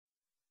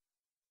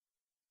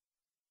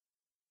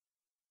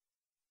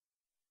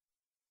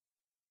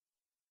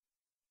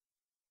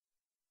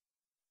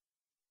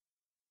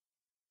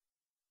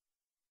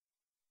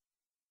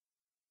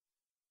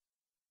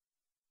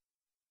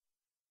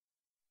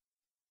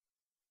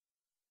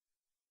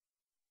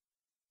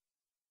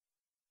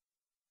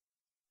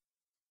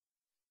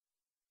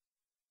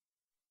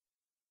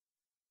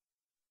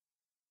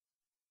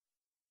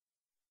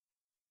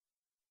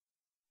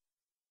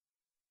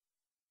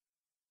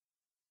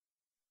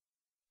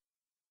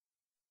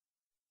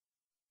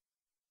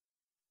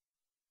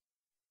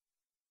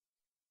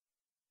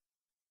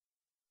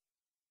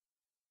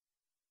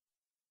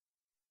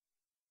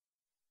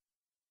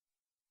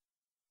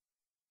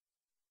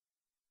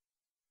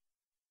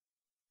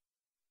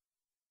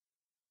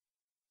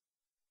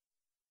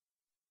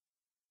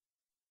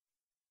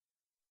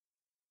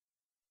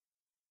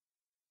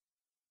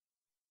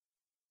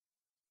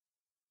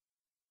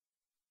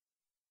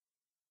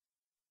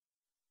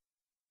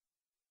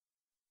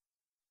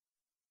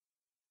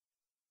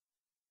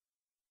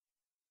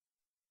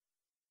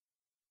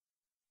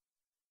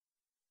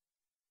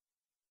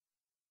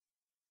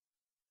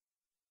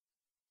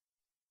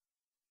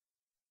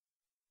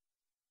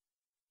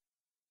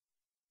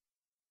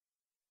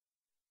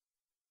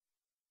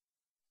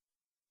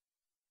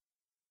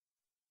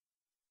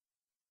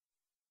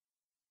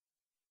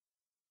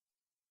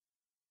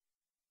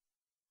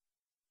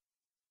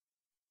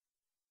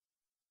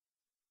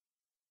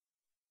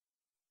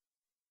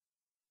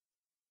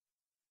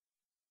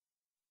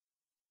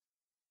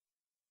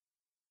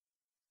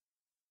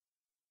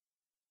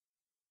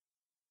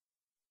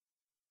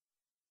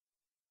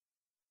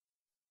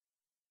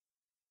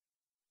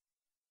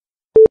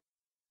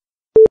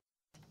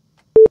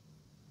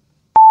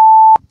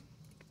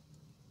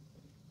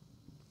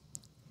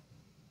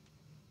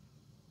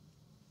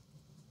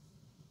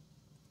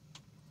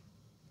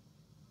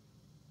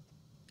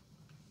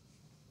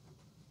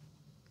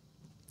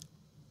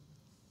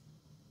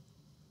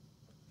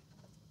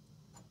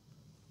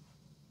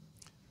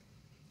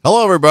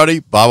Hello,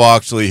 everybody. Bob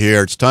Oxley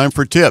here. It's time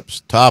for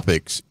tips,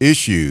 topics,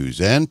 issues,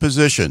 and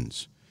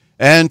positions.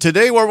 And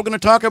today, what we're going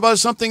to talk about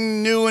is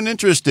something new and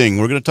interesting.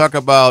 We're going to talk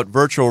about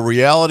virtual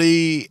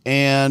reality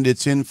and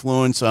its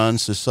influence on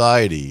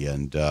society.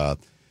 And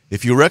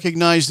if you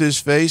recognize this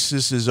face,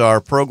 this is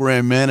our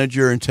program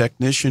manager and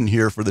technician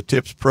here for the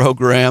Tips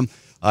program.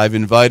 I've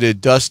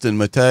invited Dustin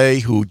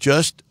Matei, who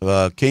just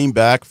came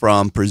back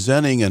from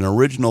presenting an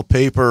original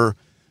paper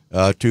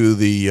to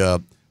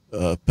the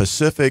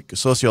Pacific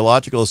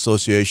Sociological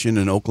Association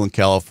in Oakland,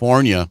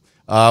 California.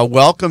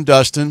 Welcome,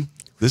 Dustin.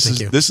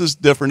 This is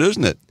different,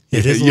 isn't it?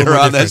 It is. You're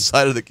on that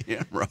side of the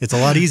camera. It's a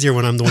lot easier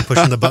when I'm the one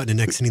pushing the button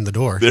and exiting the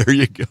door. There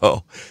you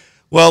go.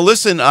 Well,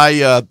 listen,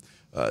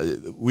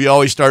 we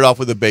always start off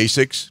with the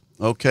basics.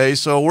 Okay,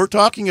 so we're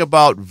talking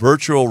about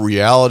virtual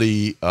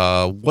reality.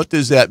 What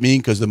does that mean?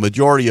 Because the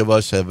majority of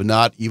us have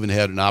not even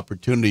had an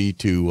opportunity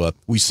to.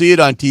 We see it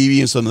on TV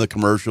and some of the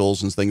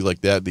commercials and things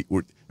like that.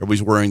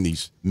 Everybody's wearing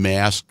these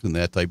masks and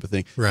that type of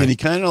thing. Right. Can you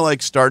kind of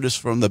like start us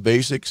from the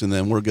basics, and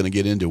then we're going to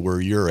get into where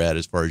you're at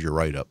as far as your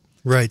write-up.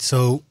 Right.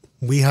 So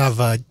we've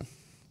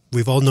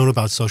all known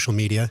about social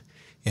media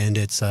and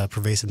its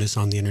pervasiveness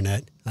on the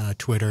internet,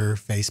 Twitter,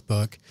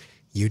 Facebook,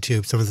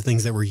 YouTube, some of the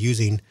things that we're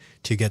using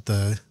to get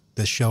the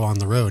show on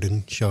the road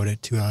and showed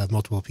it to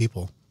multiple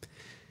people.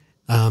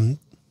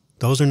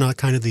 Those are not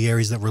kind of the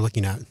areas that we're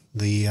looking at.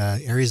 The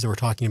areas that we're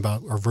talking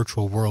about are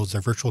virtual worlds,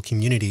 are virtual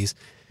communities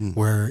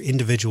where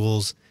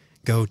individuals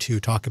go to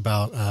talk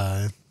about,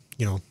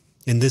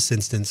 in this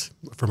instance,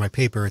 for my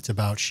paper, it's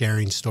about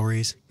sharing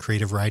stories,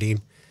 creative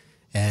writing,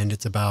 and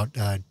it's about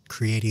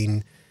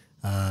creating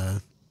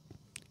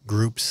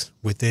groups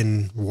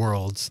within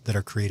worlds that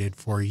are created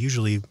for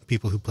usually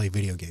people who play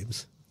video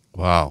games.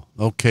 Wow.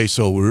 Okay,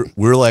 so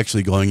we're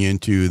actually going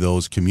into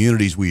those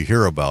communities we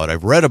hear about.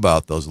 I've read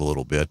about those a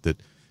little bit,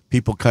 that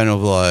people kind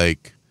of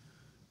like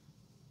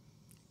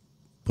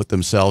put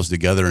themselves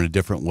together in a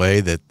different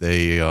way that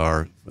they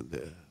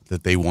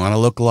want to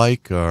look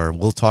like, or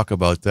we'll talk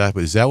about that.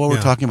 But is that what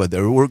we're talking about?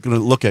 We're going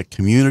to look at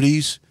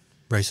communities.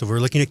 Right. So we're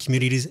looking at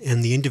communities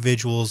and the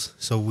individuals.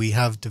 So we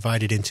have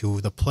divided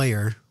into the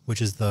player,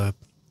 which is the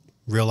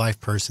real life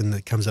person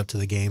that comes up to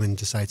the game and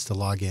decides to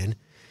log in,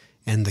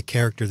 and the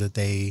character that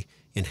they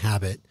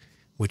inhabit,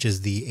 which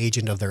is the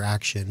agent of their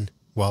action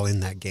while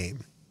in that game.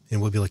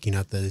 And we'll be looking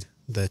at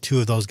the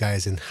two of those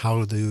guys and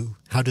how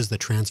does the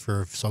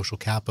transfer of social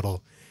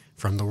capital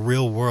from the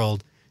real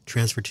world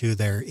transfer to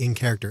their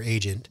in-character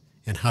agent,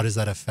 and how does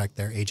that affect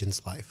their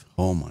agent's life?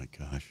 Oh my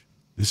gosh,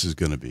 this is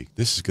going to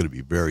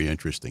be very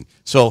interesting.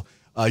 So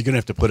you're going to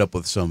have to put up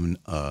with some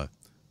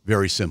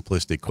very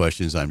simplistic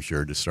questions, I'm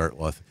sure, to start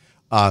with.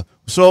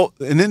 So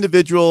an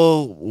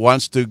individual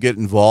wants to get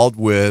involved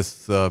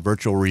with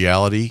virtual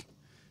reality.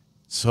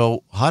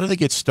 So how do they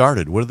get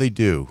started? What do they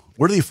do?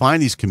 Where do they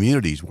find these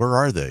communities? Where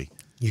are they?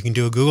 You can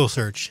do a Google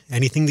search.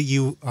 Anything that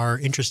you are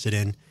interested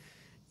in,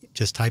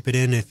 just type it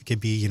in. If it could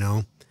be,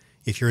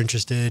 if you're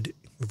interested,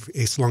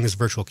 as long as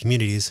virtual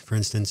communities, for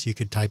instance, you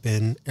could type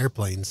in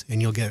airplanes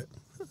and you'll get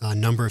a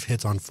number of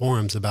hits on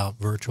forums about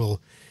virtual.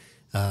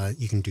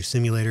 You can do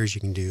simulators.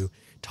 You can do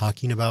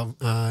talking about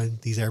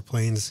these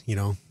airplanes,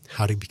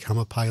 how to become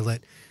a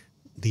pilot.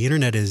 The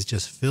internet is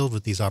just filled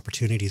with these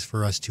opportunities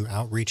for us to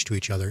outreach to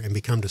each other and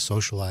become to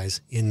socialize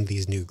in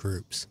these new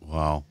groups.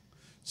 Wow.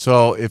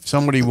 So if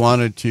somebody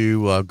wanted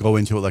to go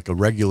into it like a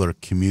regular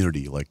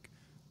community, like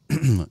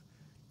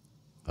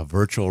a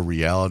virtual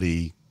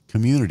reality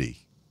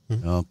community,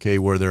 okay,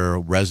 where they're a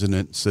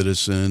resident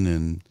citizen,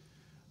 and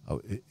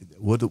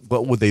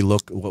what would they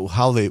look?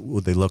 How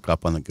would they look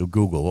up on the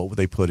Google? What would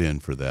they put in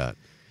for that?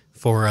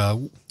 For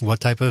what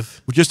type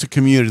of? Just a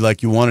community,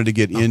 like you wanted to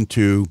get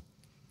into,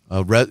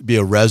 be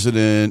a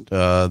resident.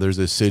 There's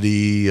a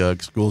city,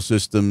 school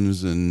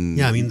systems, and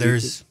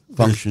there's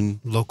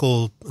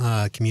local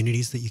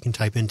communities that you can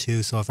type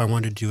into. So if I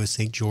wanted to do a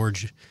St.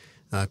 George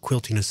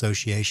quilting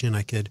association,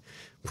 I could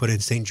put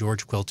in St.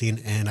 George quilting,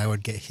 and I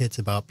would get hits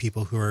about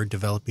people who are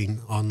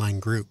developing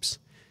online groups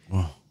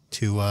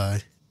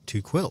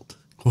to quilt.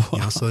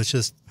 Wow. So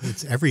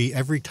it's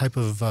every type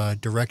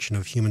of direction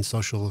of human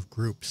social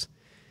groups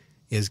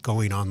is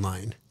going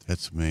online.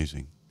 That's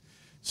amazing.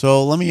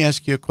 So let me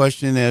ask you a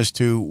question as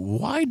to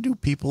why do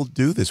people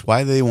do this?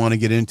 Why do they want to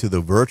get into the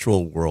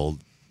virtual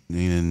world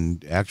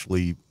and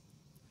actually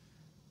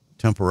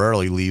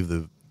temporarily leave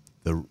the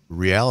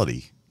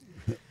reality?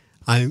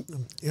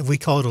 We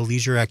call it a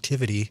leisure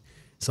activity.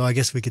 So I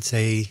guess we could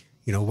say,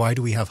 why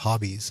do we have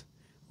hobbies?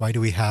 Why do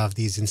we have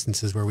these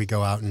instances where we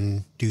go out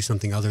and do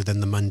something other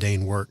than the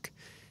mundane work,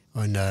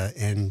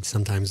 and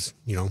sometimes,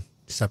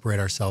 separate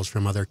ourselves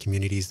from other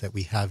communities that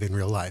we have in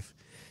real life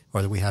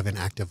or that we have in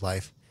active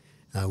life?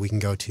 We can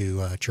go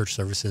to church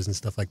services and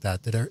stuff like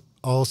that are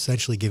all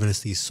essentially giving us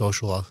these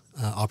social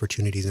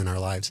opportunities in our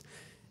lives.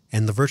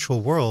 And the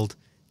virtual world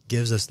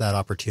gives us that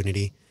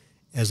opportunity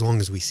as long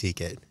as we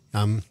seek it.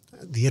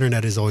 The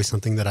internet is always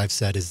something that I've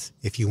said is,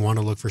 if you want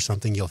to look for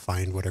something, you'll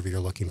find whatever you're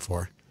looking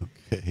for.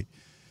 Okay.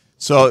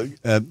 So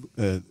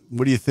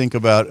what do you think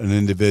about an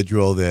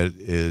individual that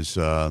is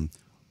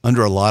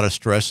under a lot of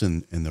stress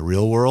in the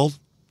real world,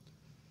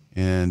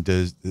 and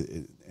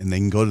they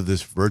can go to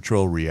this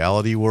virtual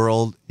reality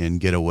world and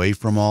get away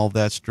from all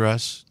that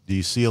stress. Do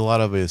you see a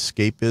lot of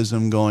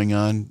escapism going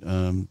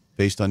on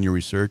based on your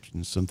research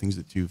and some things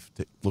that you've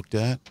looked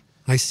at?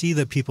 I see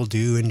that people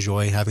do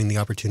enjoy having the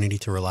opportunity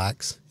to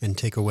relax and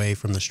take away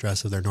from the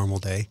stress of their normal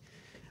day.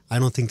 I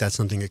don't think that's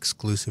something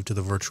exclusive to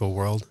the virtual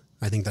world.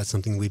 I think that's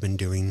something we've been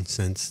doing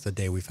since the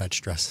day we've had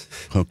stress.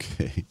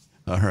 Okay.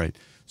 All right.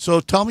 So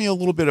tell me a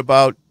little bit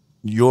about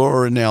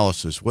your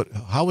analysis.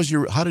 How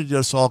did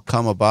this all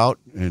come about?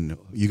 And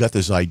you got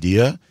this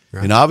idea,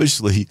 right. And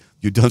obviously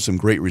you've done some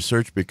great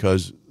research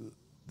because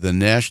the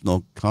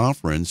national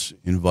conference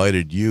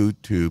invited you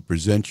to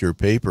present your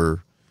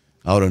paper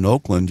out in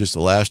Oakland just the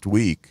last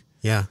week.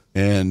 Yeah.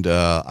 And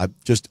I'm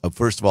just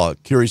first of all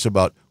curious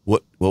about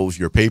what was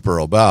your paper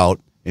about,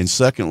 and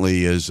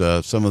secondly is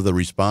some of the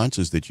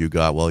responses that you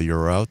got while you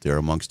were out there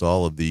amongst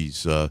all of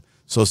these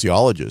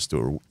sociologists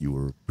who you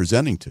were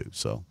presenting to.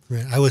 So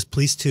right. I was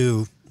pleased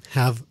to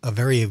have a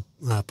very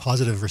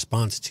positive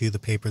response to the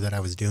paper that I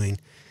was doing.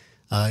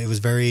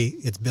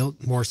 It's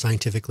built more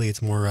scientifically.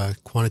 It's more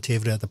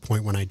quantitative at the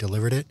point when I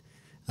delivered it.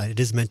 It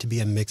is meant to be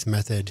a mixed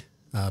method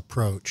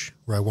approach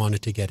where I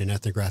wanted to get an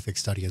ethnographic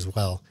study as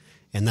well.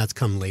 And that's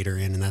come later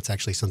in, and that's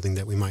actually something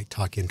that we might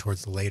talk in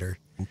towards the later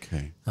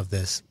of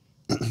this.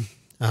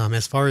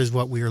 As far as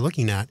what we are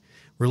looking at,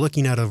 we're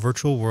looking at a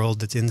virtual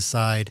world that's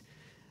inside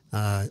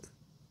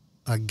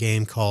a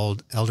game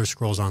called Elder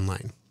Scrolls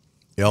Online.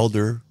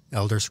 Elder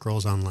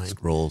Scrolls Online.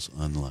 Scrolls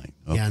Online.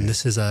 Okay. Yeah, and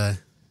this is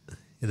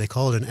they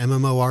call it an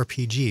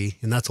MMORPG,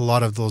 and that's a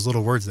lot of those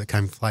little words that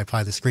kind of fly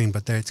by the screen,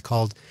 but it's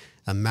called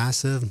a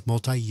massive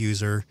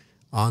multi-user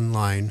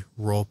online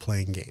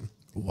role-playing game.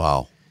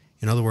 Wow.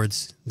 In other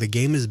words, the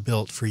game is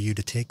built for you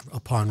to take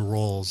upon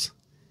roles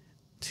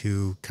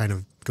to kind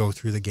of go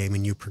through the game,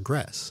 and you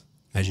progress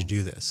as you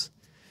do this.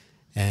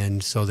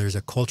 And so there's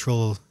a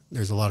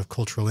lot of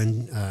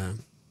cultural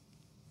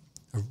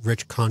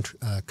rich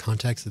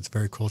context that's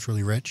very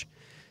culturally rich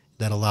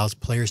that allows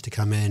players to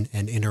come in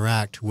and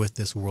interact with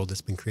this world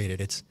that's been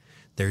created.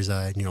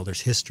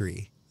 There's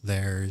history.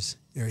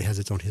 It has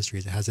its own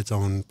histories. It has its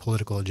own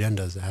political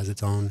agendas. It has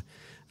its own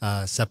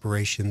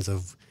separations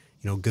of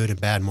good and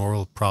bad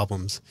moral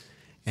problems.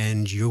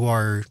 And you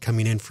are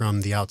coming in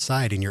from the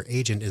outside, and your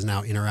agent is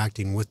now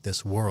interacting with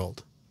this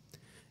world.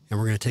 And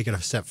we're going to take it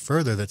a step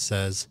further that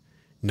says,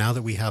 now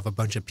that we have a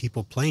bunch of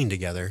people playing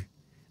together,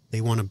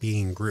 they want to be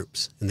in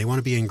groups, and they want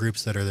to be in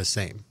groups that are the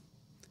same.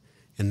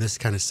 And this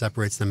kind of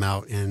separates them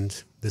out,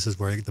 and this is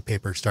where the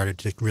paper started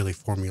to really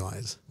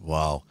formalize.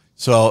 Wow.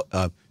 So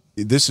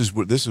this is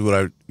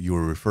what you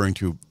were referring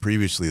to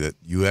previously, that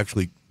you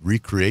actually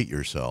recreate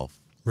yourself,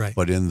 right?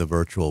 But in the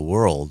virtual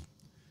world.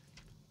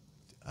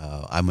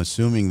 I'm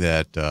assuming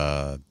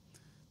that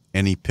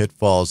any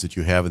pitfalls that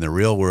you have in the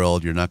real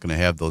world, you're not going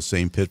to have those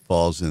same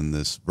pitfalls in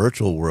this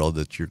virtual world,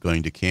 that you're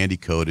going to candy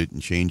coat it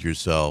and change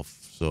yourself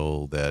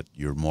so that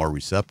you're more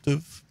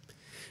receptive.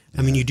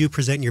 I mean, you do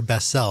present your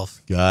best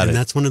self. Got it. And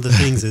that's one of the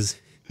things is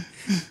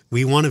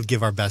we want to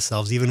give our best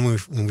selves, even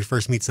when we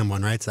first meet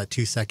someone, right? It's that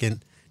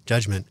 2-second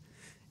judgment.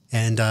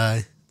 And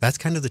that's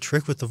kind of the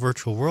trick with the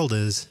virtual world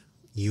is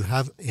you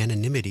have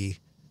anonymity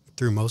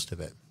through most of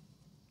it.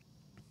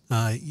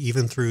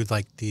 Even through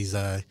like these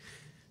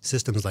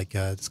systems like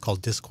it's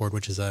called Discord,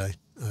 which is a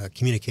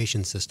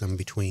communication system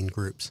between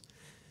groups.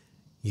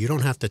 You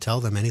don't have to tell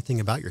them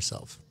anything about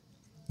yourself.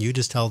 You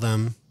just tell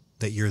them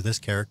that you're this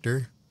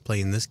character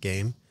playing this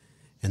game,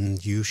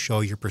 and you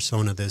show your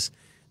persona, this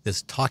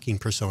talking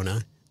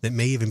persona that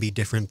may even be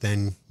different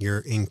than your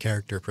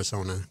in-character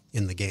persona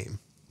in the game.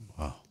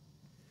 Wow.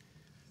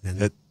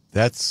 And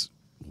that's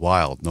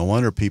wild. No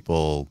wonder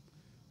people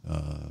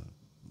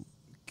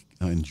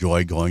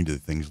enjoy going to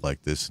things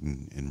like this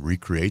and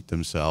recreate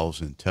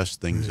themselves and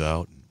test things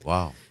out.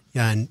 Wow.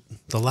 Yeah, and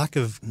the lack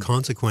of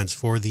consequence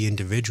for the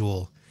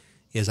individual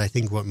is, I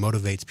think, what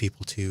motivates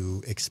people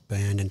to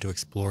expand and to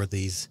explore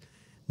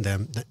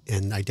them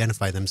and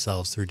identify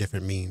themselves through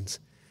different means.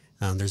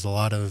 There's a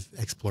lot of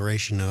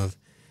exploration of,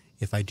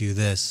 if I do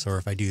this or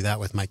if I do that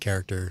with my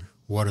character,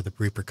 what are the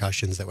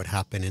repercussions that would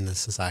happen in a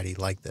society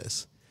like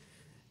this?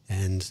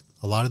 And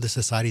a lot of the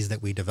societies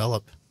that we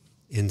develop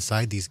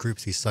inside these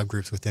groups, these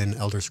subgroups within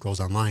Elder Scrolls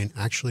Online,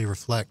 actually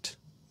reflect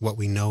what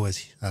we know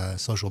as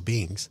social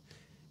beings.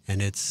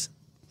 And it's,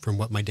 from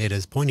what my data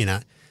is pointing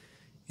at,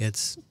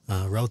 it's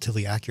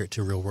relatively accurate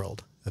to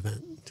real-world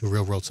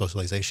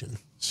socialization.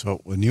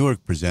 So when you were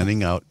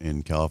presenting out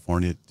in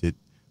California, did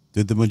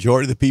the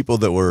majority of the people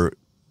that were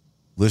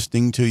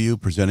listening to you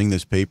presenting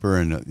this paper,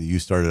 and you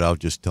started out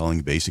just telling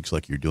basics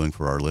like you're doing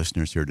for our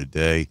listeners here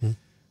today,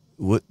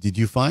 what did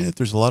you find that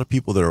there's a lot of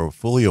people that are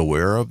fully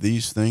aware of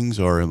these things,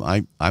 or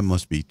I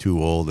must be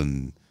too old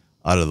and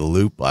out of the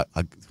loop?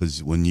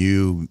 Because when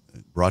you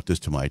brought this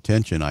to my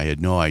attention, I had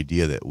no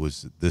idea that it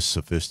was this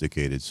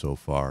sophisticated so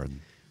far.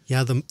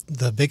 Yeah,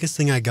 the biggest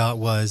thing I got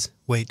was,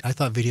 wait, I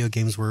thought video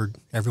games were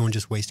everyone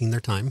just wasting their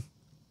time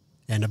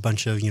and a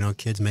bunch of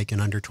kids making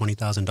under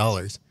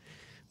 $20,000,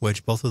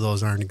 which both of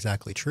those aren't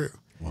exactly true.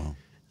 Wow.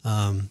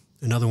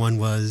 Another one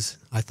was,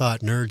 I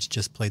thought nerds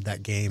just played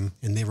that game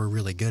and they were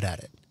really good at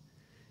it.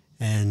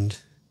 And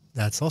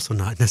that's also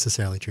not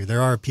necessarily true.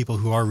 There are people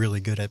who are really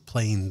good at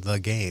playing the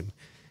game.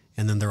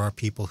 And then there are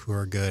people who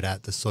are good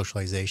at the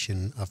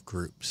socialization of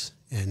groups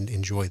and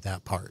enjoy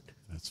that part.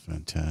 That's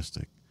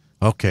fantastic.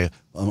 Okay,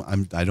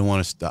 I don't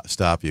want to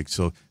stop you.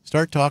 So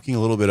start talking a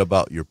little bit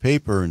about your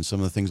paper and some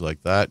of the things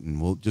like that, and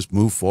we'll just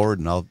move forward.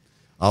 And I'll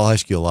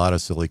ask you a lot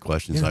of silly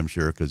questions, I'm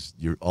sure, because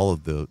you're all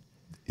of the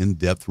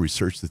in-depth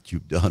research that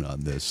you've done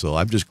on this. So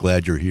I'm just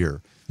glad you're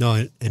here.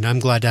 No, and I'm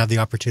glad to have the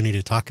opportunity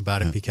to talk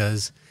about it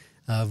because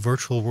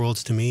virtual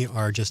worlds to me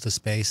are just a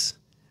space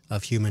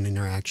of human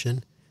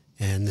interaction.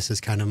 And this is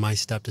kind of my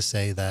step to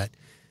say that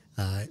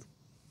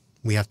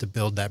we have to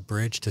build that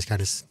bridge to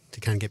kind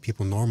of get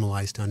people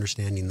normalized to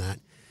understanding that.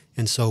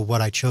 And so what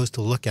I chose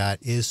to look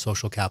at is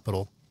social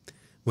capital,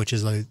 which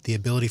is the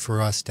ability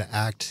for us to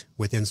act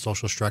within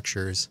social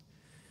structures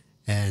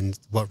and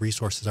what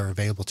resources are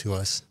available to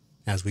us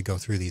as we go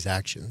through these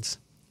actions.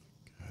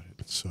 Got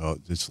it. So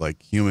it's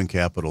like human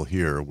capital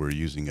here. We're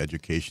using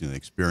education and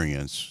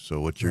experience.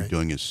 So what you're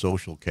doing is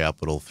social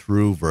capital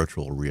through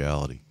virtual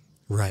reality.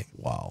 Right.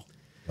 Wow.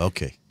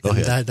 Okay. Go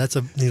ahead. That's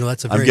a very,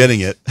 I'm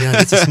getting it.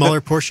 Yeah, it's a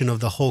smaller portion of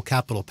the whole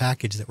capital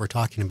package that we're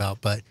talking about,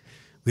 but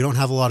we don't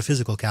have a lot of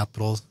physical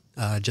capital.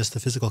 Just the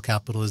physical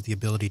capital is the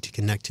ability to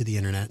connect to the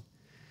internet.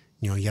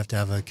 You have to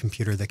have a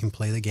computer that can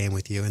play the game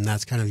with you, and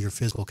that's kind of your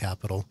physical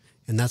capital.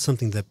 And that's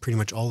something that pretty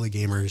much all the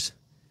gamers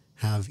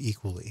have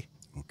equally.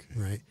 Okay.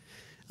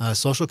 Right.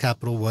 Social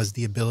capital was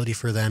the ability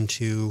for them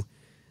to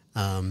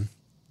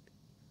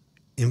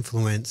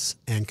influence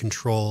and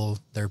control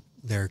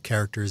their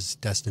character's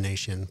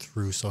destination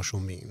through social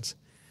means.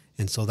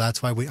 And so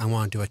that's why I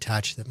wanted to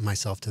attach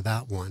myself to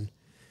that one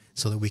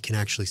so that we can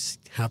actually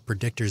have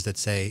predictors that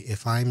say,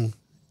 if I'm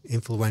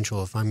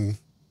influential, if I'm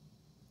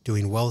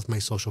doing well with my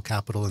social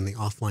capital in the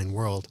offline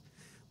world,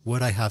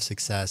 would I have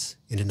success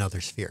in another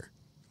sphere?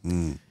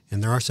 And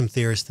there are some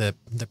theorists that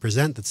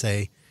present that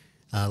say,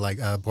 like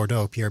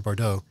Pierre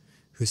Bourdieu,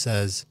 who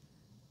says,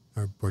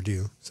 or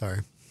Bourdieu,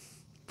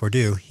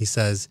 he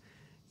says,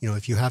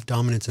 if you have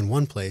dominance in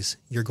one place,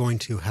 you're going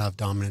to have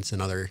dominance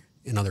in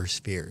other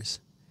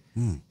spheres.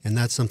 And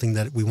that's something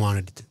that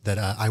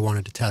I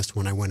wanted to test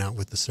when I went out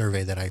with the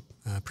survey that I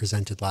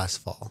presented last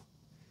fall.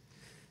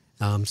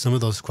 Some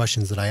of those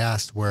questions that I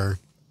asked were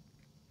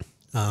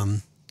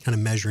kind of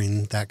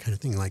measuring that kind of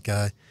thing, like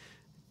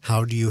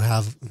how do you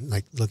have,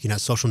 like looking at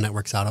social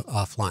networks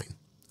offline.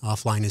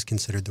 Offline is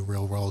considered the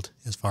real world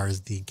as far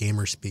as the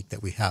gamer speak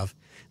that we have,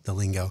 the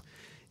lingo.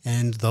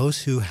 And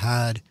those who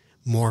had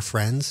more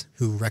friends,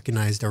 who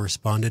recognized or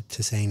responded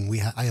to saying,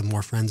 I have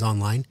more friends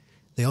online,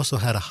 they also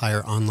had a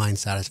higher online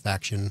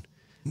satisfaction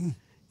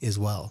as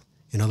well.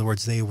 In other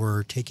words, they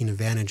were taking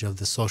advantage of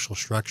the social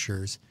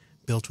structures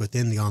built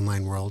within the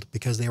online world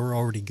because they were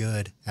already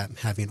good at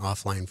having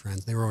offline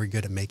friends. They were already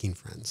good at making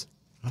friends.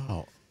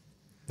 Oh,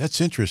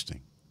 that's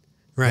interesting.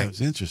 Right. That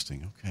was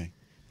interesting. Okay.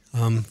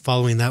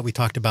 Following that, we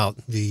talked about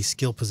the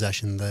skill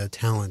possession, the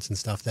talents and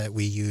stuff that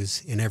we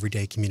use in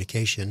everyday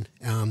communication.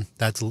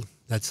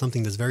 That's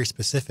something that's very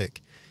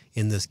specific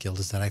in this guild,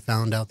 is that I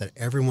found out that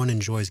everyone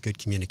enjoys good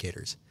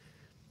communicators.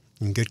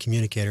 And good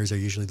communicators are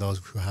usually those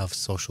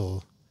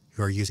who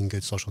are using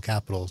good social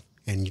capital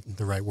and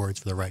the right words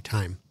for the right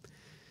time.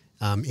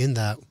 In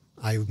that,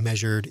 I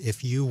measured,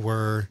 if you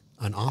were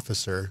an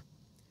officer,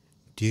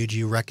 did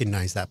you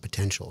recognize that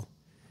potential?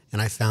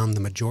 And I found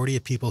the majority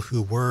of people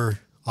who were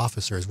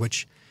officers,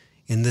 which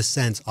in this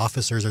sense,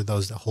 officers are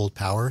those that hold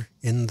power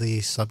in the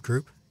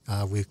subgroup.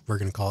 We're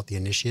going to call it the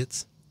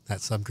initiates, that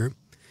subgroup.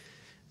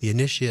 The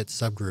initiate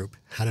subgroup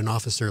had an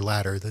officer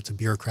ladder that's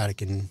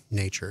bureaucratic in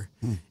nature.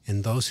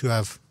 And those who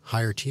have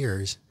higher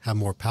tiers have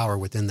more power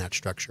within that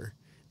structure.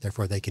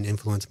 Therefore, they can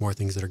influence more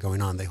things that are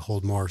going on. They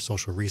hold more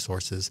social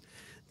resources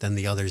than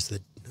the others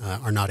that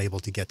are not able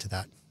to get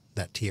to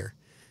that tier.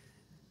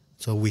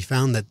 So we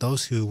found that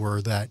those who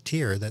were that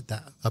tier,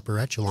 that upper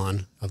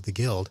echelon of the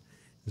guild,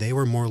 they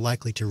were more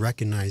likely to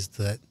recognize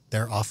that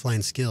their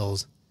offline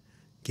skills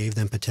gave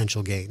them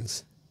potential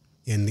gains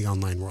in the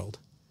online world.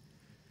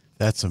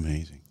 That's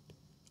amazing.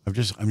 I'm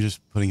just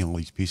putting all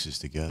these pieces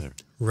together.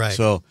 Right.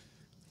 So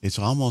it's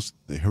almost,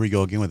 here we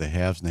go again with the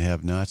haves and the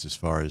have-nots as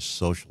far as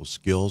social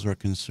skills are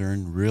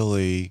concerned,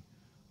 really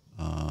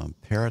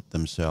parrot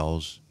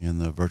themselves in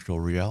the virtual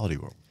reality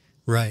world.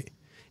 Right.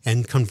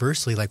 And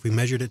conversely, like we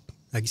measured it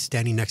like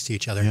standing next to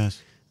each other.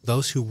 Yes.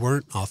 Those who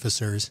weren't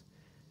officers,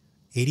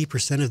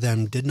 80% of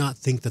them did not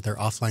think that their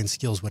offline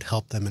skills would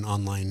help them in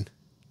online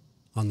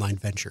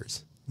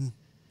ventures.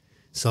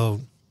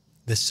 So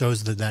this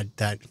shows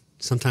that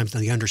sometimes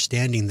the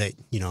understanding that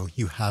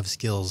you have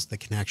skills that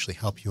can actually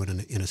help you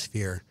in a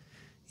sphere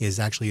is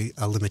actually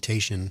a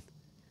limitation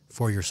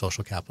for your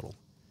social capital.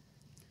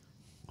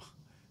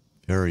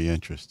 Very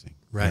interesting.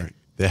 Right.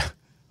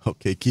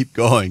 Okay, keep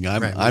going. We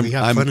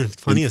have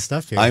plenty of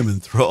stuff here. I'm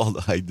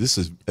enthralled. This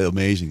is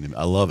amazing to me.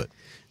 I love it.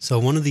 So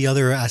one of the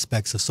other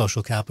aspects of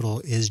social capital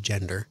is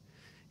gender.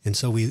 And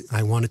so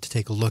I wanted to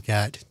take a look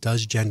at,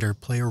 does gender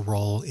play a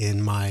role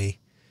in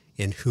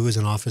who is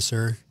an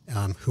officer,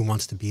 who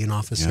wants to be an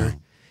officer,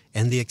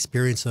 and the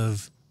experience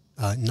of,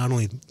 not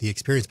only the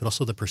experience, but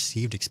also the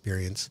perceived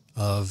experience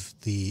of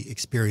the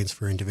experience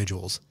for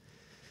individuals.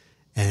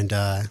 And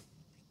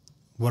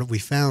what we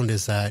found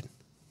is that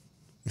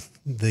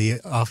the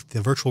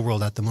virtual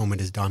world at the moment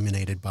is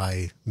dominated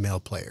by male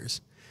players.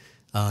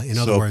 In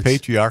other words,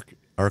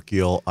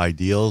 patriarchal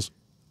ideals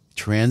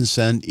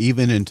transcend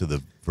even into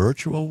the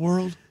virtual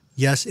world?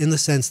 Yes, in the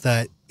sense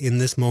that in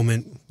this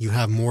moment you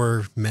have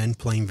more men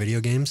playing video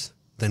games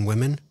than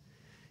women.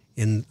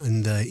 In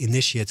the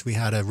initiates, we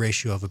had a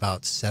ratio of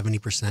about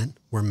 70%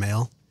 were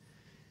male.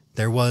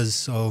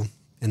 And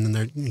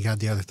then you had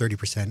the other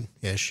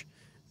 30%-ish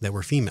that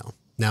were female.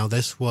 Now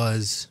this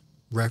was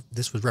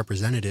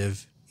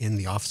representative in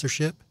the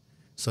officership.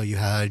 So you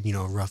had,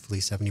 roughly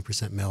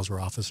 70% males were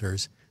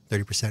officers,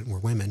 30% were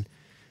women.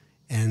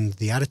 And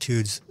the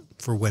attitudes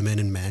for women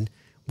and men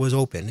was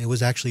open. It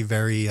was actually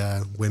very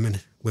women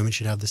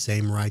should have the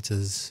same rights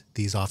as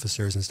these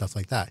officers and stuff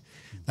like that.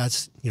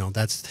 That's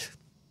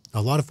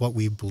a lot of what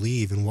we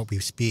believe and what we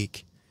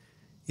speak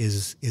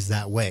is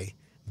that way.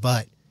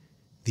 But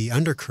the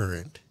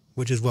undercurrent,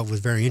 which is what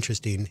was very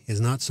interesting, is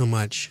not so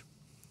much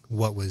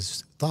what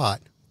was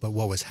thought, but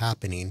what was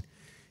happening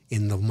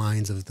in the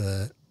minds of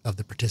the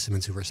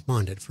participants who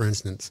responded. For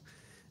instance,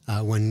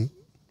 when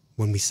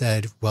we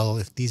said, well,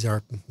 if these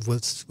are,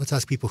 let's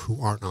ask people who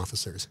aren't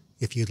officers,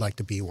 if you'd like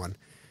to be one.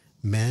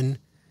 Men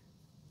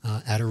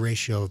at a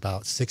ratio of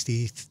about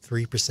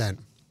 64.9,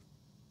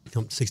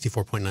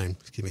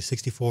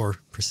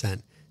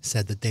 64%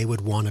 said that they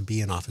would want to be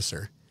an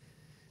officer.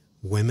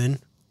 Women,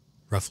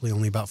 roughly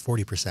only about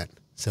 40%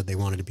 said they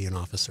wanted to be an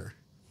officer.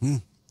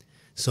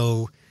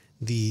 So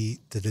the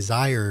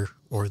desire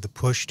or the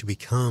push to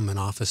become an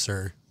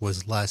officer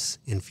was less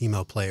in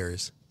female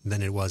players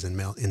than it was in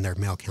their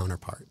male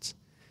counterparts.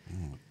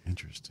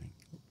 Interesting.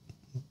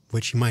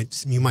 Which you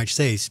might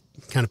say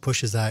kind of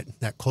pushes that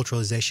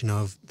culturalization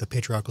of the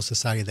patriarchal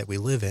society that we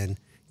live in,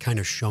 kind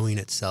of showing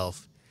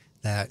itself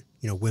that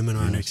women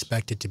aren't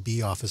expected to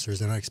be officers,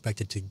 they're not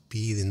expected to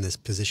be in this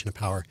position of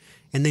power,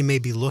 and they may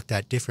be looked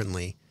at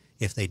differently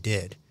if they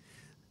did.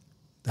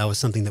 That was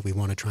something that we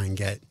want to try and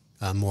get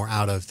more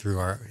out of through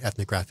our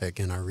ethnographic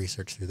and our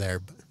research through there,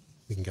 but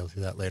we can go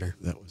through that later.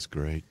 That was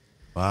great.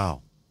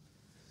 Wow.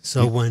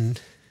 So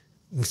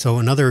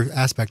another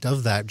aspect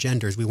of that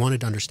gender is we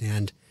wanted to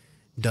understand,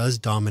 does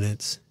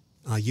dominance,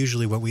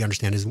 usually what we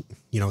understand is,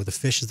 the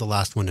fish is the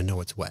last one to know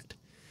it's wet.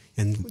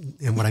 And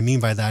what I mean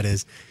by that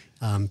is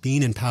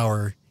being in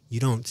power, you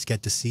don't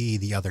get to see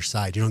the other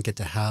side. You don't get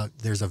to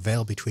there's a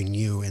veil between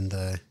you and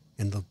the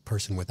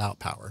person without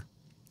power.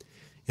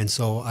 And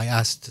so I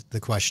asked the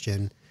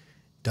question,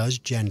 does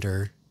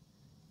gender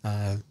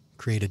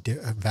create a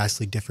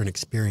vastly different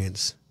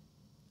experience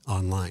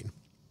online?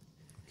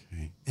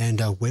 Okay. And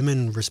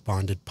women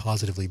responded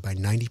positively by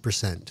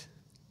 90%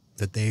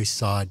 that they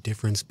saw a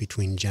difference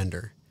between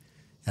gender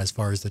as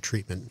far as the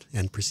treatment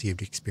and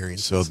perceived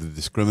experiences. So the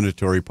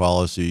discriminatory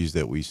policies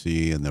that we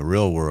see in the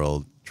real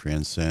world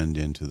transcend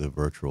into the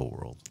virtual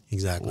world.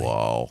 Exactly.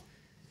 Wow.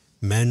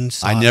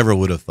 I never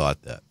would have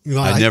thought that.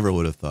 I never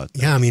would have thought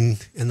that. Yeah, I mean,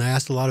 and I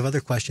asked a lot of other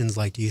questions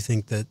like, do you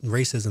think that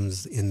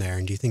racism's in there?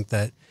 And do you think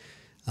that,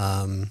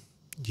 do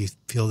you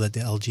feel that the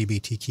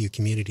LGBTQ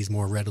community is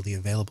more readily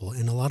available?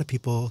 And a lot of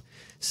people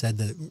said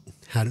that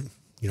had,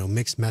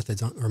 mixed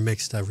methods or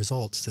mixed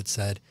results that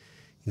said,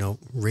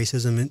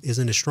 racism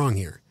isn't as strong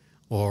here,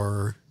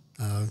 or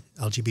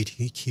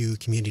LGBTQ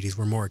communities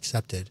were more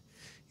accepted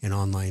in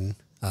online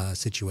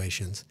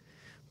situations.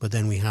 But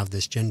then we have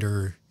this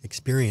gender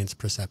experience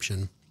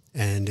perception,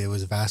 and it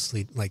was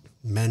vastly, like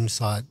men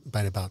saw it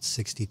by about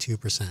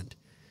 62%,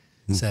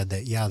 said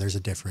that, yeah, there's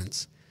a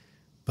difference.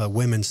 But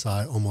women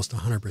saw it almost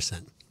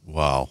 100%.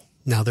 Wow.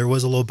 Now, there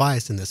was a low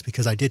bias in this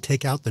because I did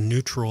take out the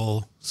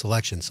neutral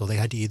selection. So they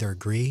had to either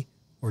agree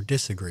or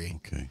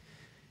disagree. Okay.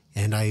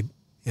 And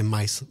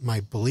my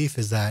belief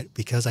is that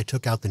because I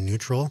took out the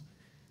neutral,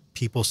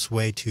 people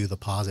swayed to the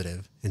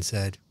positive and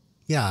said,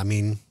 yeah, I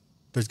mean,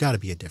 there's got to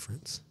be a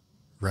difference,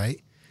 right?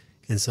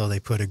 And so they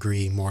put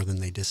agree more than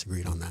they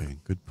disagreed on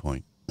that. Good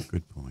point.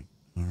 Good point.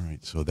 All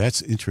right. So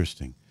that's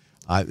interesting.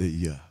 I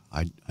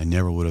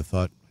never would have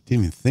thought, I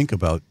didn't even think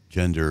about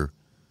gender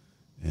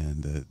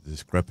and the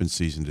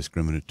discrepancies and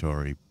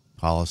discriminatory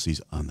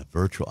policies on the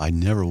virtual. I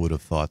never would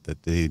have thought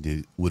that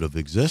they would have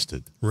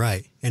existed.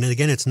 Right. And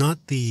again, it's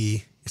not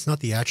the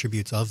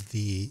attributes of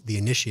the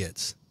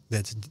initiates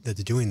that's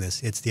doing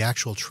this. It's the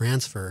actual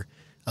transfer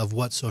of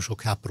what social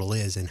capital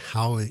is and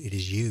how it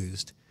is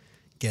used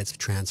gets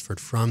transferred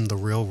from the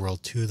real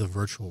world to the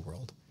virtual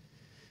world.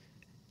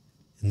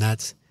 And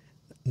that's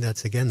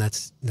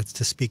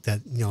to speak that,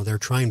 they're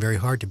trying very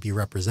hard to be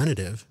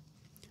representative,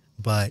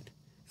 but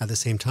at the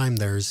same time,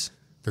 there's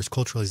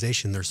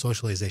culturalization, there's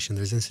socialization,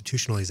 there's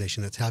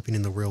institutionalization that's happening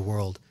in the real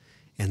world,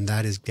 and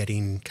that is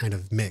getting kind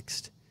of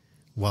mixed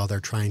while they're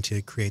trying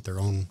to create their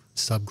own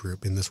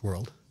subgroup in this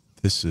world.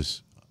 This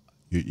is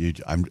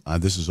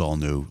This is all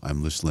new.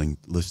 I'm listening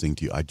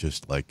to you. I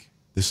just like,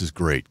 this is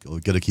great. We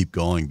got to keep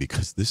going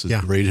because this is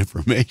great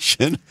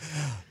information.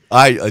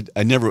 I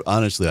never,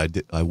 honestly,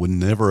 I would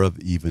never have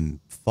even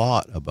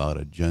thought about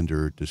a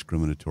gender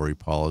discriminatory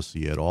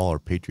policy at all, or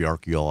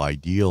patriarchal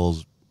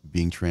ideals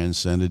being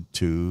transcended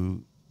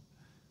to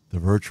the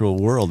virtual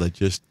world.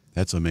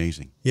 That's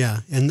amazing.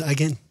 Yeah, and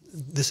again,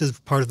 this is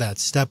part of that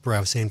step where I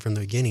was saying from the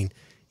beginning,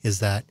 is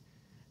that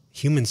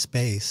human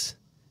space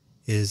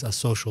is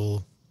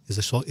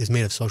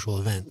made of social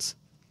events,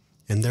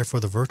 and therefore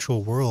the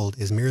virtual world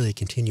is merely a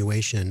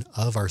continuation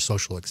of our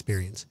social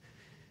experience.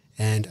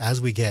 And as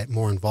we get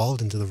more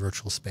involved into the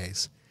virtual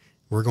space,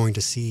 we're going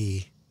to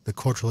see the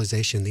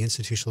culturalization, the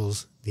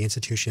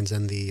institutions,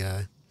 and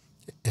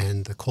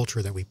the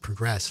culture that we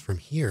progress from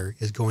here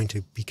is going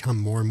to become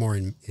more and more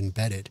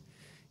embedded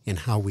in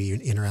how we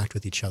interact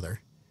with each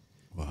other.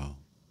 Wow.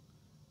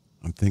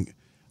 I'm thinking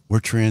we're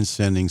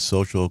transcending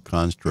social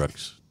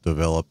constructs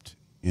developed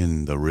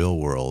in the real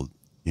world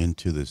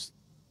into this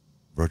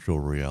virtual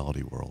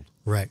reality world.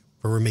 Right.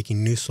 Where we're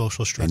making new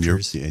social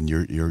structures. And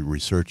your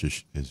research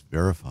is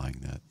verifying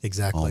that.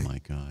 Exactly. Oh my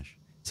gosh.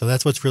 So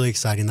that's what's really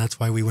exciting. That's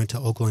why we went to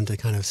Oakland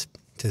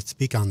to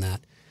speak on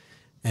that.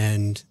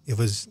 And it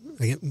was,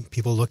 again,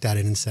 people looked at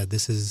it and said,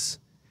 this is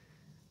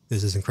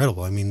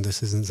incredible. I mean,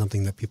 this isn't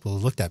something that people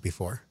looked at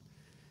before.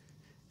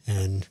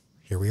 And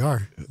here we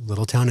are,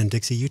 little town in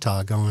Dixie,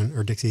 Utah,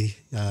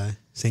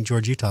 St.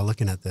 George, Utah,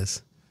 looking at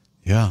this.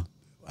 Yeah.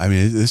 I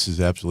mean, this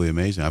is absolutely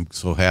amazing. I'm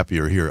so happy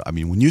you're here. I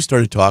mean, when you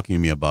started talking to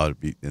me about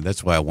it, and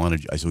that's why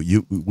I said,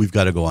 we've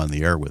got to go on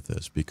the air with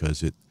this,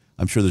 because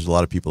I'm sure there's a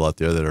lot of people out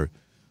there that are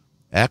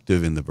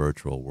active in the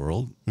virtual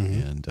world,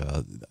 and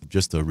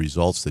just the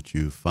results that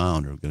you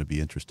found are going to be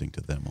interesting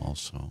to them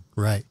also.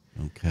 Right.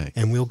 Okay.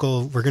 And we're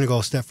going to go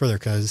a step further,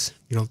 because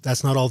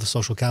that's not all the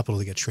social capital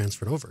that gets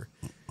transferred over.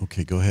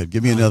 Okay, go ahead.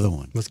 Give me another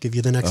one. Let's give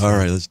you the next one. All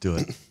right, let's do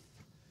it.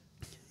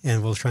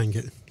 And we'll try and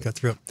get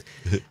through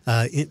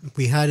it.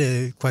 We had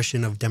a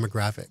question of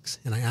demographics,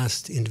 and I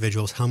asked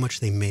individuals how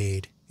much they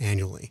made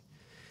annually.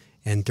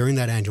 And during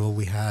that annual,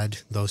 we had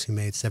those who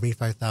made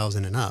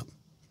 $75,000 and up.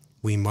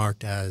 I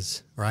marked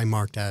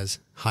as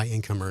high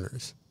income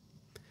earners.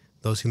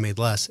 Those who made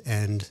less,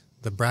 and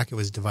the bracket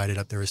was divided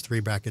up. There was 3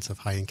 brackets of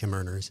high income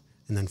earners,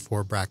 and then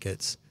 4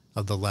 brackets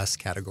of the less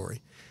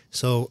category.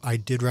 So I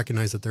did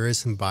recognize that there is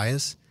some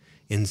bias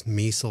in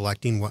me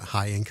selecting what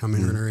high income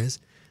earner is.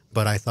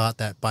 But I thought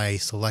that by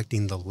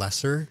selecting the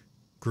lesser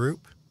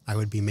group, I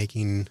would be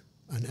making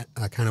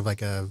a kind of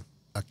like a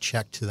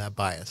check to that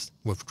bias,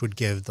 which would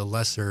give the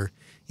lesser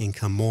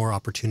income more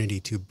opportunity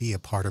to be a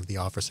part of the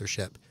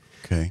officership,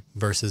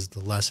 versus the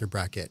lesser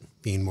bracket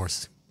being more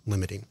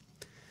limiting.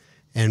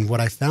 And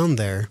what I found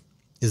there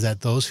is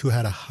that those who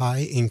had a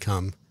high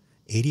income,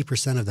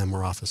 80% of them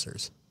were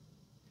officers,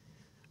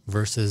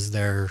 versus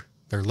their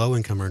low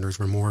income earners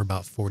were more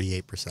about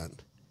 48%.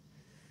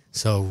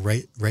 So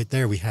right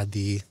there, we had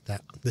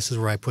this is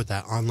where I put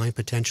that online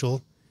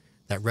potential,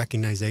 that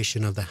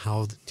recognition of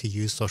how to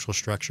use social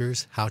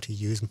structures, how to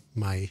use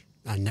my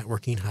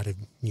networking, how to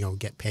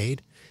get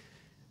paid.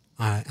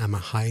 I'm a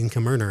high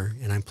income earner,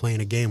 and I'm playing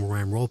a game where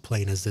I'm role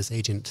playing as this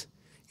agent,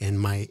 and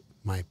my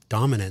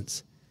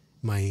dominance,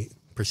 my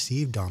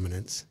perceived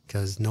dominance,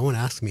 because no one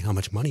asked me how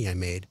much money I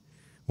made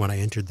when I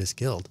entered this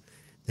guild.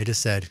 They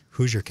just said,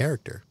 "Who's your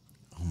character?"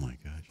 Oh my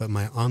gosh! But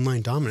my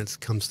online dominance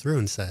comes through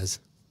and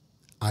says,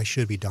 I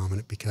should be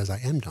dominant because I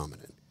am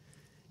dominant.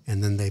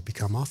 And then they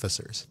become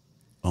officers.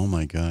 Oh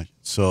my gosh.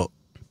 So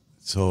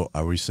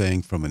are we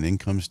saying from an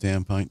income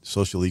standpoint,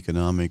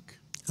 socioeconomic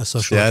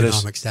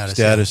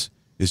status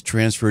is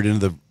transferred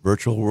into the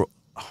virtual world,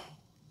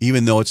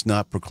 even though it's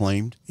not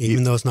proclaimed?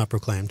 Even though it's not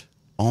proclaimed.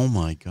 Oh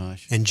my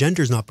gosh. And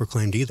gender's not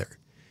proclaimed either.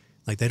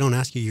 Like, they don't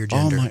ask you your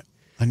gender.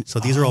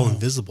 So these are all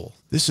invisible.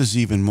 This is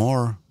even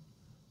more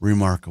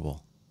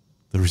remarkable.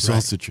 The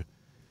results that you...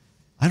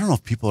 I don't know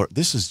if people are...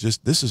 This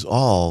is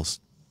all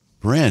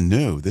brand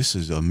new. This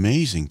is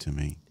amazing to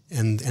me.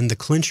 And the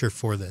clincher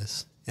for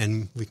this,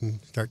 and we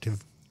can start to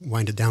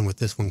wind it down with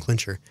this one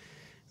clincher,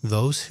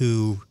 those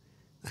who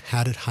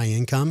had a high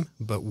income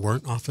but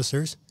weren't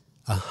officers,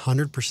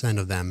 100%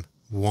 of them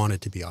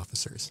wanted to be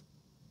officers.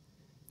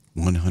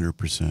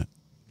 100%.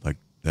 Like,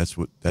 that's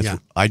what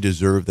I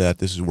deserve that.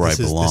 This is where I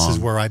belong. This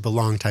is where I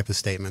belong type of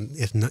statement.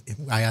 If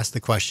I ask the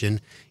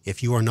question,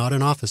 if you are not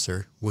an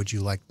officer, would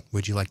you like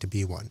to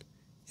be one?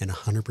 And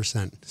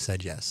 100%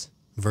 said yes.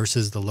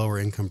 Versus the lower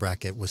income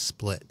bracket was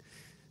split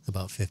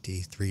about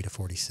 53 to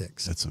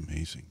 46. That's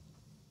amazing.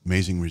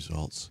 Amazing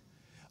results.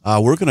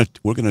 We're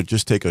gonna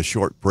just take a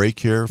short break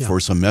here for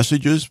some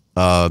messages.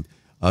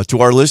 To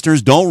our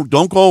listeners, don't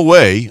go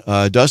away.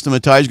 Dustin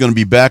Matai is going to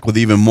be back with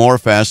even more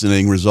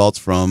fascinating results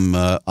from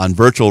on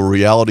virtual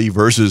reality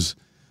versus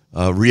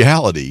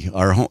reality.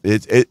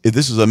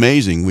 This is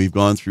amazing. We've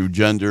gone through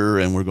gender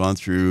and we've gone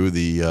through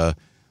the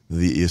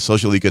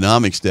social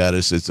economic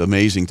status. It's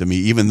amazing to me,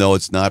 even though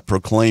it's not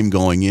proclaimed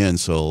going in.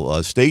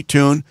 So stay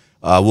tuned.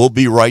 We'll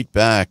be right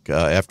back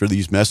after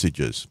these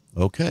messages.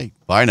 Okay,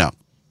 bye now.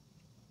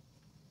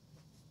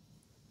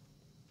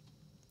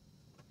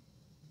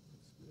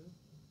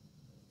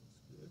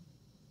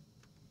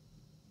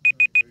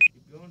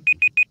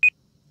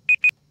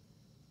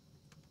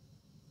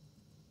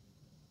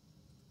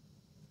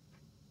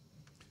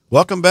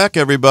 Welcome back,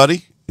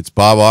 everybody. It's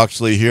Bob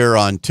Oxley here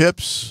on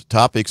Tips,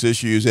 Topics,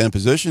 Issues, and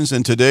Positions.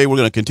 And today we're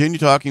going to continue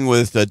talking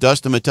with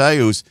Dustin Mattei,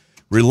 who's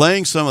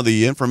relaying some of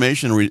the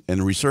information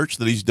and research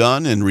that he's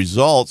done and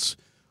results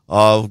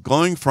of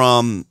going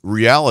from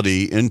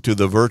reality into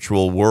the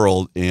virtual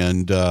world.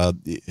 And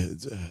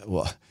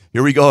well,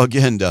 here we go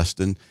again,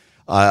 Dustin.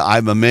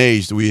 I'm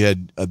amazed. We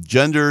had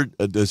gender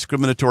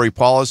discriminatory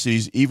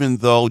policies, even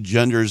though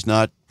gender is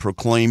not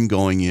proclaimed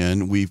going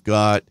in. We've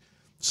got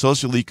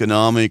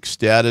socioeconomic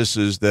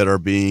statuses that are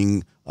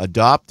being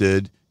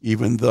adopted,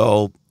 even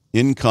though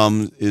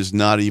income is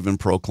not even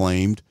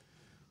proclaimed.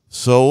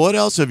 So what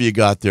else have you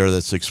got there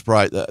that's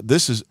expressed?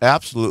 This is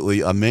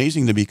absolutely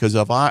amazing to me, because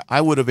if I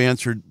would have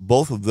answered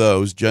both of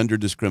those, gender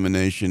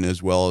discrimination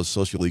as well as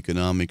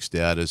socioeconomic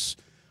status,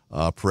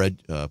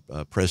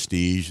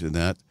 prestige, and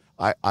that,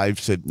 I've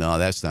said, no,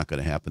 that's not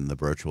going to happen in the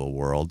virtual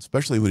world,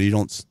 especially when you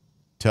don't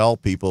tell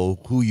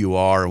people who you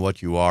are and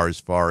what you are as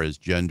far as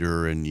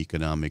gender and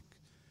economic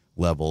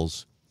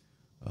levels.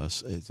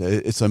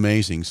 It's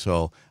amazing.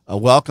 So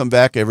welcome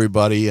back,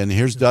 everybody. And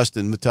here's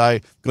Dustin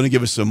Mattei going to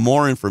give us some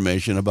more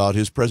information about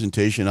his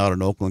presentation out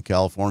in Oakland,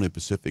 California,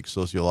 Pacific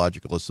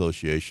Sociological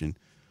Association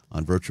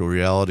on virtual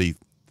reality.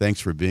 Thanks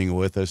for being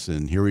with us.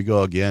 And here we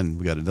go again.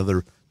 We got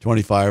another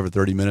 25 or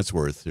 30 minutes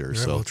worth here. Right,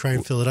 so we'll try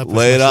and fill it up.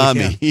 Lay it on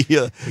me.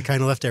 Yeah. We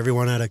kind of left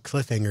everyone at a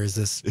cliffhanger as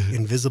this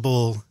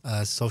invisible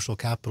social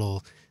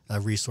capital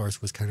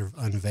resource was kind of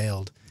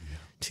unveiled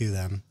to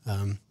them.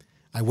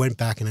 I went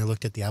back and I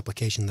looked at the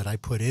application that I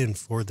put in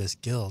for this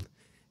guild,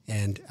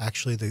 and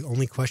actually the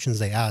only questions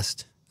they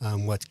asked,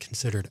 what's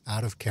considered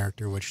out of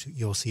character, which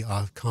you'll see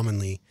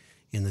commonly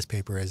in this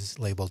paper as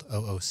labeled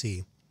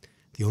OOC.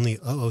 The only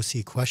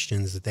OOC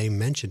questions that they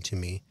mentioned to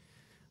me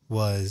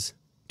was,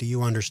 do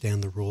you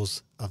understand the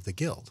rules of the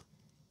guild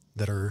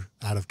that are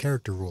out of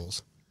character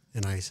rules?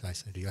 And I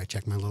said, I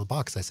checked my little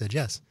box. I said,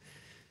 yes.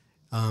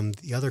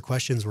 The other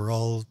questions were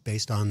all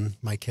based on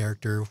my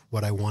character,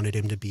 what I wanted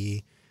him to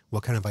be,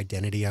 what kind of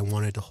identity I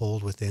wanted to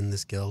hold within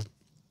this guild,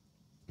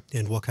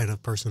 and what kind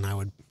of person I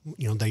would,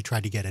 they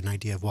tried to get an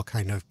idea of what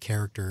kind of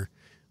character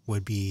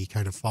would be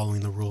kind of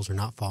following the rules or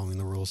not following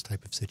the rules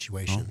type of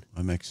situation. Oh,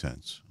 that makes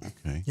sense.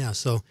 Okay. Yeah,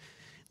 so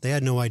they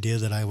had no idea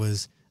that I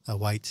was a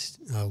white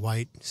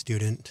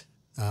student,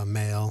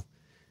 male,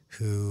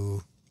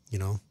 who,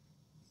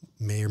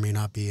 may or may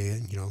not be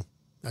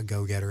a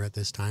go-getter at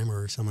this time,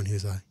 or someone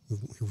who's a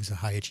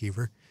high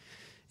achiever.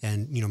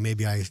 And,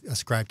 maybe I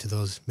ascribe to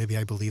those, maybe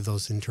I believe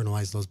those,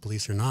 internalize those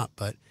beliefs or not,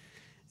 but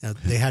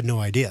they had no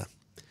idea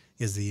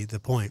is the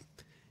point.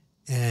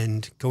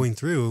 And going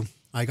through,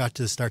 I got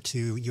to start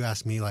to, you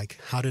asked me, like,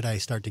 how did I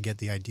start to get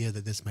the idea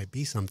that this might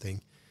be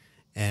something?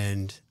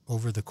 And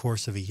over the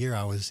course of a year,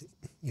 I was,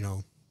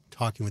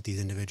 talking with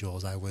these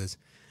individuals. I was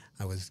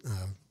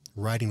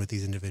writing with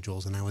these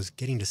individuals, and I was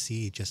getting to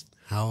see just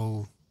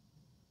how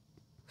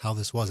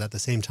this was. At the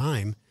same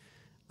time,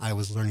 I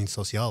was learning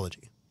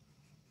sociology.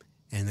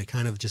 And it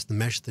kind of just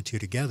meshed the two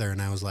together,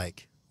 and I was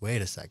like,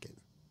 wait a second.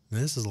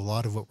 This is a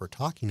lot of what we're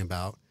talking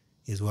about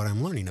is what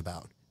I'm learning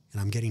about, and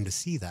I'm getting to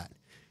see that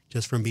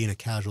just from being a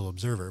casual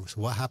observer.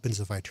 So what happens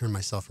if I turn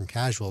myself from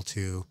casual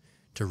to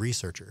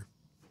researcher?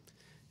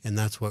 And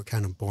that's what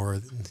kind of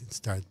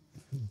started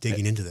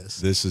digging into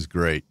this. This is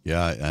great.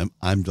 Yeah,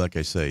 I'm like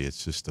I say,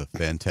 it's just a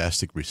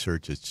fantastic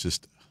research. It's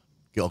just,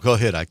 go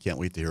ahead. I can't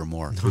wait to hear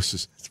more. No,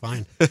 it's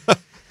fine.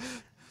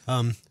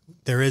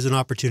 There is an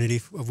opportunity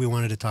if we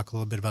wanted to talk a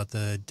little bit about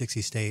the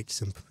Dixie State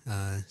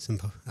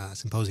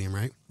Symposium,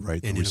 right?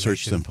 Right, the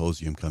research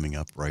symposium coming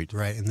up, right?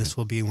 Right, and this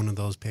will be one of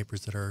those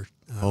papers that are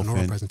an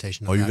oral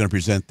presentation. Oh, you're going to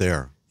present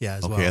there? Yeah,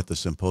 as well. Okay, at the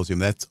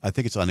symposium. I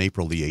think it's on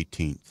April the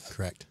 18th.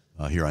 Correct.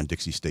 Here on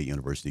Dixie State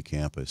University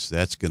campus.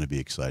 That's going to be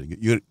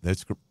exciting.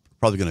 That's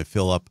probably going to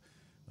fill up.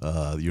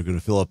 You're going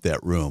to fill up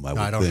that room, I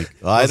would think.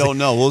 I don't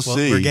know. We'll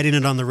see. We're getting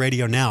it on the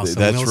radio now, so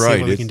that's we'll right.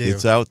 see what we can do.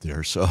 It's out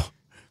there, so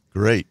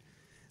great.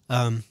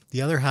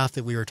 The other half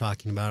that we were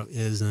talking about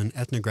is an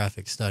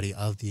ethnographic study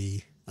of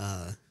the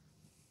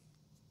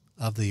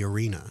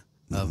arena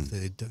of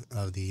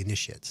the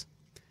initiates.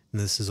 And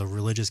this is a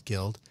religious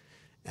guild.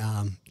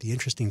 The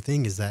interesting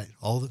thing is that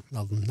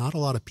not a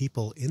lot of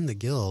people in the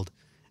guild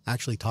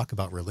actually talk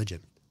about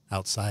religion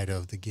outside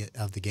of the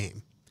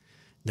game.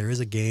 There is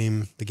a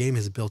game. The game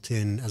has built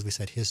in, as we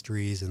said,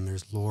 histories, and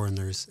there's lore, and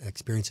there's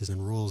experiences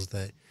and rules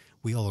that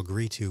we all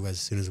agree to as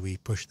soon as we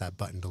push that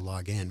button to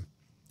log in.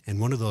 And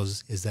one of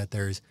those is that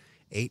there's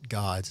 8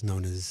 gods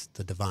known as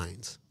the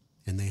divines,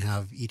 and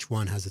each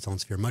one has its own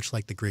sphere, much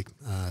like the Greek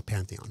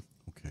pantheon.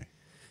 Okay.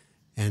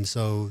 And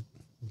so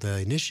the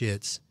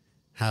initiates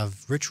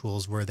have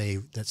rituals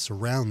that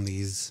surround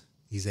these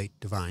 8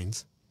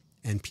 divines,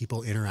 and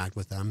people interact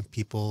with them.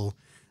 People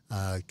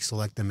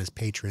select them as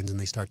patrons, and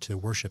they start to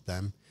worship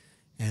them,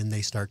 and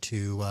they start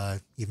to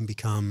even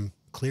become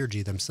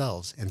clergy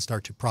themselves and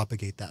start to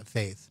propagate that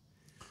faith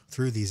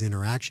through these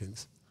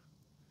interactions.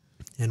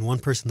 And one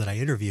person that I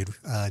interviewed,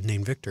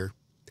 named Victor,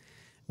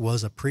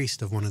 was a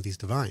priest of one of these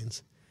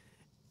divines.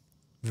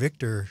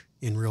 Victor,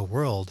 in real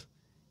world,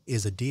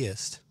 is a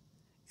deist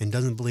and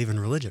doesn't believe in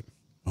religion.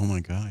 Oh my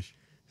gosh.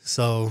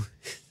 So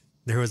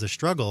there was a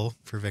struggle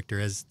for Victor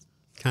as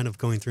kind of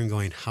going through and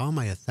going, how am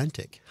I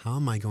authentic? How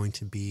am I going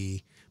to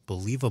be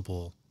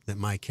believable that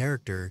my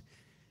character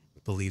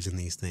believes in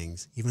these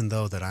things, even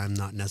though that I'm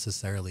not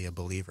necessarily a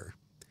believer?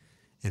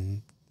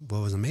 And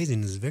what was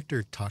amazing is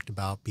Victor talked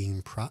about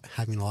being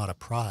having a lot of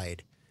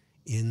pride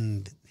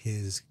in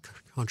his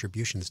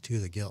contributions to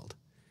the guild.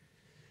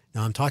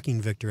 Now I'm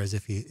talking Victor as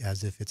if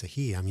it's a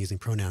he. I'm using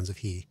pronouns of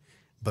he,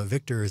 but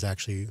Victor is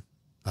actually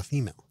a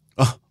female.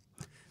 Oh.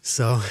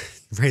 So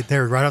right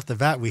there, right off the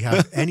bat, we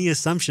have any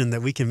assumption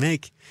that we can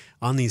make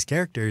on these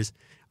characters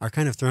are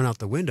kind of thrown out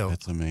the window.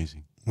 That's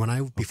amazing.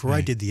 Before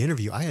I did the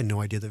interview, I had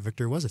no idea that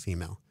Victor was a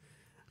female.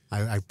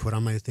 I put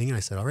on my thing and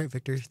I said, all right,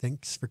 Victor,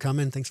 thanks for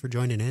coming. Thanks for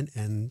joining in.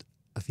 And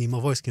a female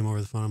voice came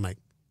over the phone. I'm like,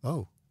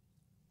 oh,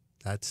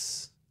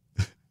 that's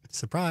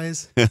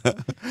surprise.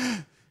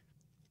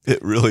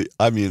 It really,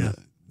 I mean,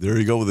 there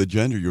you go with the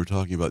gender you were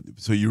talking about.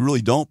 So you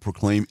really don't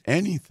proclaim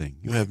anything.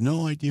 You have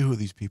no idea who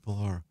these people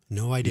are.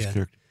 No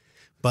idea.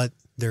 But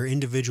their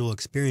individual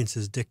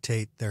experiences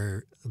dictate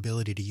their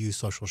ability to use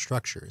social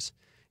structures.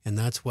 And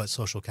that's what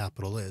social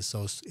capital is.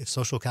 So if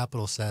social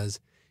capital says,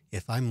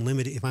 if I'm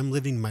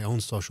living my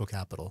own social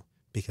capital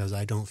because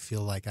I don't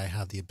feel like I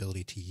have the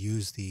ability to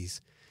use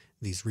these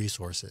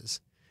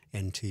resources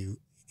and to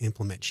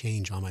implement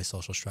change on my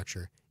social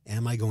structure,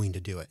 am I going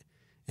to do it?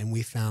 And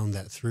we found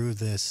that through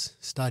this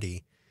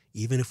study,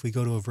 even if we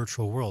go to a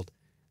virtual world,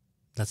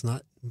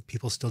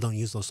 people still don't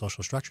use those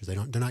social structures.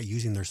 They're not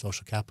using their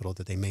social capital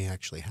that they may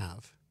actually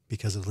have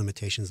because of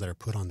limitations that are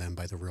put on them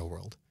by the real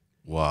world.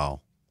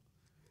 Wow.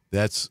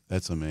 That's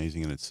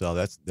amazing in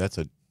itself. That's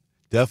a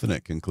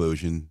definite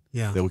conclusion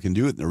that we can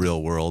do it in the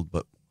real world.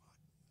 But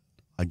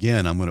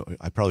again, I'm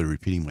probably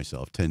repeating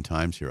myself 10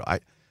 times here.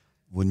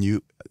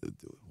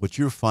 What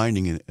you're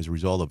finding as a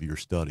result of your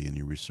study and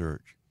your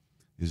research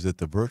is that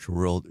the virtual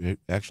world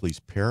actually is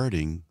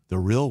parroting the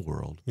real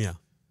world. Yeah.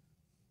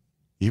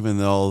 Even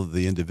though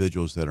the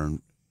individuals that are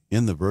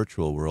in the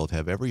virtual world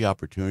have every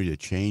opportunity to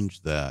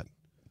change that.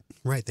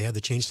 Right. They have the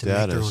change to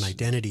make their own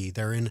identity.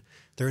 They're in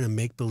a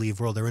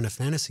make-believe world. They're in a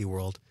fantasy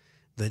world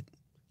that,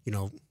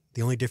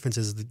 the only difference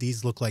is that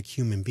these look like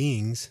human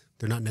beings.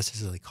 They're not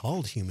necessarily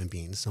called human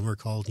beings. Some are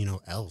called,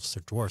 elves or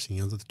dwarfs, the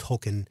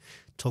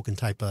Tolkien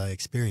type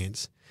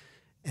experience.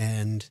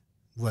 And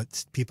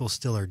what people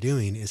still are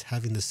doing is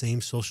having the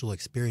same social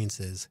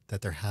experiences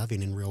that they're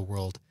having in real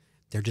world.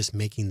 They're just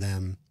making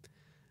them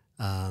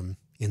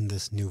in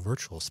this new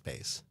virtual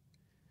space.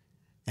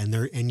 So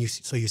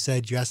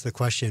you asked the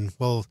question,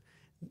 well,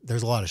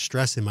 there's a lot of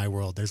stress in my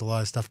world. There's a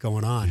lot of stuff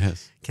going on.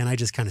 Yes. Can I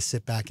just kind of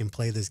sit back and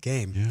play this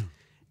game? Yeah.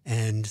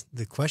 And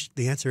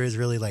the answer is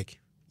really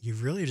you're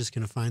really just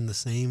going to find the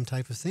same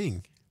type of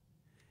thing.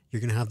 You're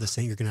going to have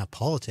you're going to have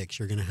politics.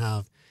 You're going to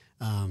have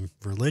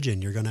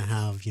religion. You're going to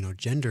have,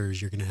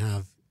 genders. You're going to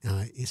have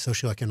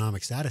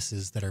socioeconomic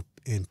statuses that are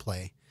in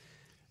play.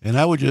 And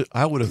I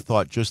would have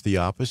thought just the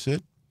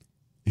opposite.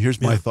 Here's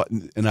my thought,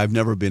 and I've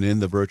never been in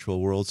the virtual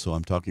world, so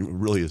I'm talking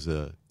really as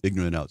an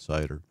ignorant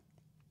outsider.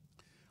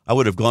 I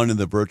would have gone in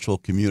the virtual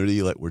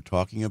community like we're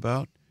talking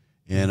about,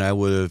 and I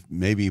would have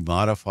maybe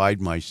modified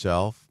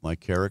myself, my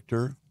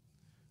character,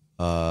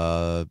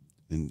 and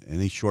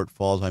any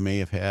shortfalls I may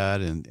have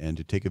had, and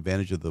to take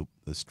advantage of the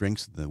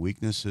strengths and the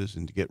weaknesses,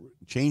 and to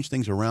change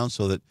things around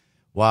so that,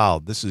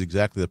 wow, this is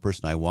exactly the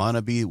person I want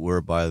to be,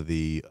 whereby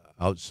the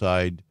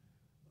outside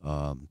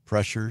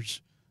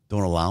pressures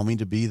don't allow me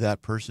to be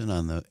that person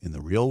in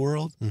the real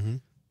world. Mm-hmm.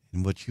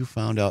 And what you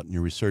found out in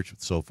your research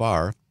so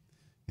far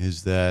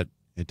is that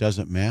it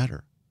doesn't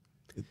matter.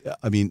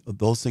 I mean,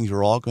 those things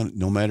are all going to,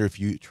 no matter if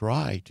you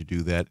try to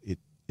do that,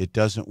 it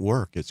doesn't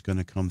work. It's going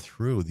to come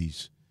through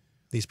these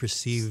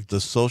perceived.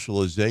 The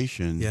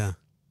socialization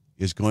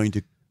is going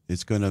to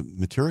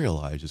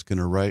materialize. It's going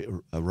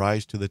to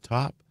rise to the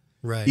top.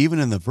 Right. Even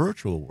in the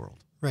virtual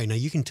world. Right. Now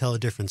you can tell a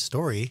different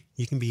story.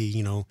 You can be,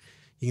 you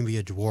can be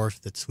a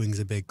dwarf that swings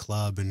a big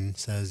club and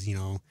says,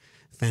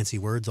 fancy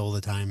words all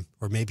the time.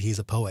 Or maybe he's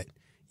a poet,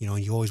 and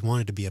you always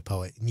wanted to be a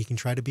poet. And you can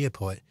try to be a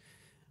poet.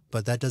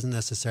 But that doesn't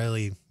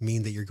necessarily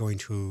mean that you're going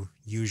to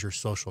use your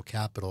social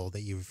capital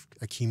that you've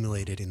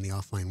accumulated in the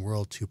offline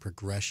world to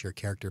progress your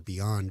character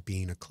beyond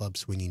being a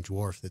club-swinging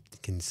dwarf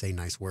that can say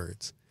nice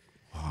words.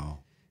 Wow.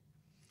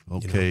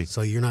 Okay.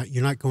 So you're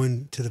not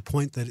going to the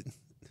point that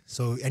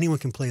so anyone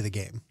can play the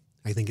game.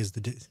 I think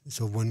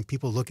so when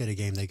people look at a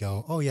game, they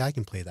go, "Oh yeah, I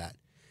can play that."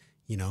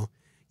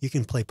 You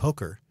can play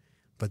poker,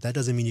 but that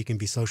doesn't mean you can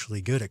be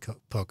socially good at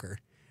poker,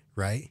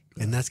 right?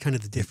 And that's kind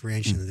of the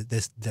differentiation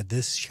that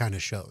this kind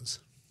of shows.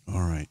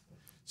 All right.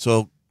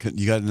 So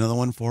you got another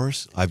one for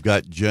us? I've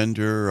got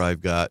gender. I've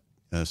got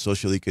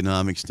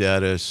socioeconomic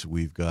status.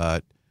 We've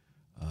got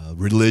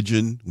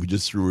religion. We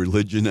just threw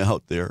religion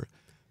out there.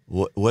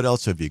 What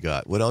else have you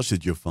got? What else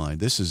did you find?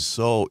 This is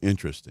so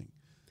interesting.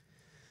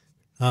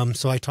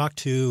 So I talked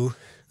to,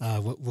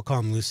 we'll call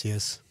him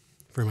Lucius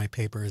for my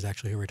paper is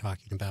actually who we're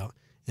talking about.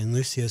 And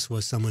Lucius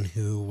was someone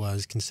who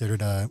was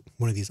considered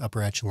one of these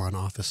upper echelon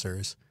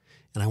officers.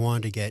 And I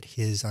wanted to get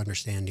his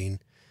understanding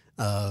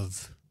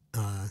of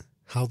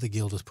how the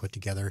guild is put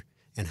together,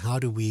 and how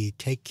we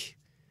take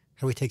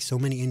so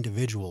many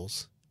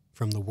individuals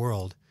from the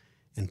world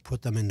and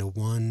put them into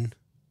one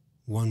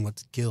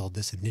what's guild,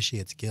 this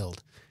initiates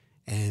guild,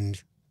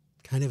 and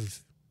kind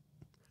of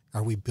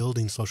are we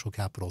building social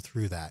capital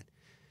through that?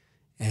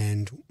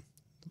 And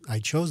I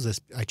chose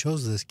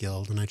this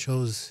guild, and I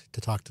chose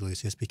to talk to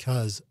Lucius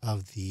because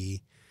of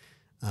the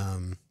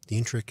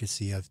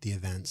intricacy of the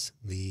events,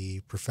 the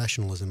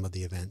professionalism of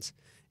the events,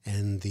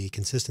 and the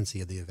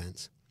consistency of the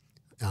events.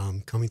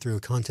 Coming through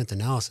a content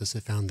analysis,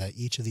 it found that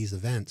each of these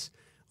events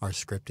are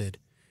scripted,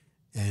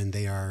 and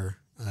they are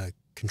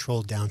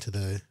controlled down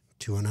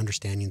to an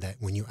understanding that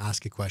when you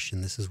ask a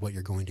question, this is what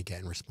you're going to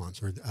get in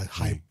response, or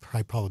high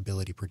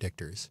probability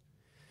predictors.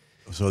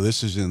 So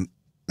this is in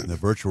the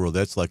virtual world.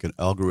 That's like an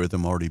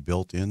algorithm already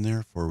built in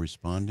there for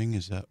responding.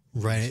 Is that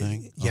what right? you're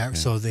saying? Yeah. Okay.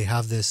 So they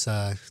have this.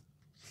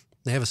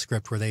 They have a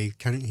script where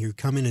you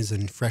come in as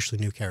a freshly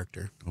new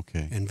character.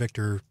 Okay. And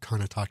Victor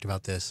kind of talked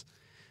about this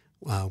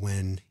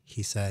when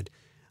he said,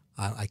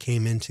 I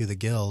came into the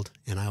guild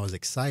and I was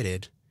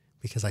excited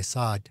because I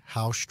saw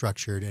how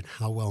structured and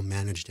how well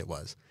managed it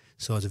was.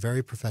 So it's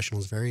very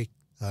professional, it's very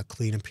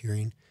clean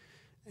appearing,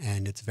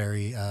 and it's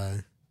very,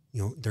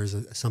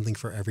 there's something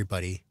for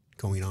everybody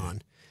going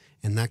on.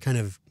 And that kind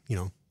of,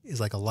 is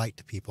like a light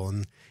to people,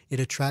 and it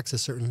attracts a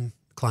certain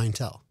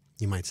clientele,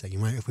 you might say.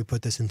 If we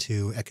put this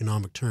into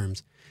economic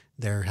terms,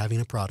 they're having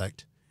a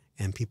product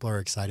and people are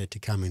excited to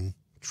come and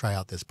try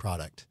out this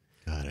product.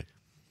 Got it.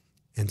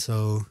 And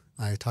so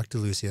I talked to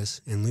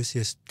Lucius, and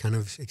Lucius kind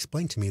of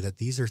explained to me that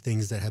these are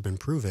things that have been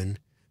proven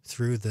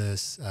through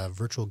this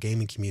virtual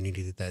gaming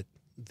community that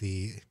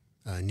the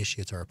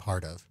initiates are a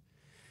part of.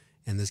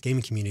 And this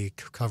gaming community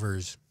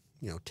covers,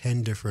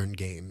 10 different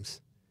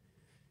games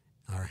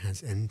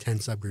and 10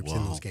 subgroups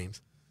in those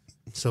games.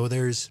 So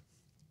there's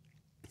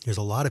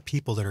a lot of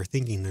people that are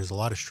thinking, there's a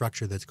lot of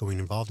structure that's going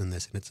involved in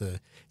this, and it's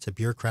a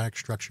bureaucratic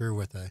structure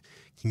with a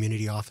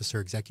community officer,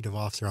 executive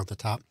officer on the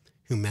top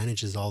who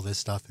manages all this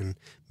stuff and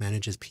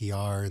manages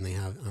PR, and they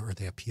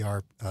have PR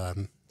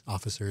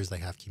officers, they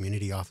have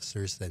community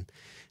officers, then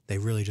they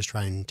really just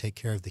try and take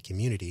care of the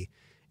community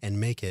and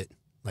make it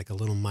like a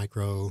little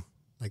micro,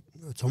 like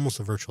it's almost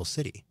a virtual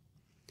city.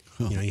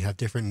 You have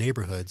different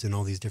neighborhoods in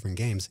all these different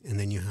games, and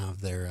then you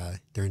have their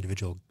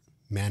individual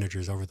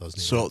managers over those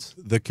neighborhoods.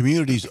 So the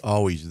community's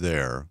always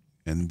there,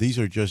 and these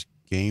are just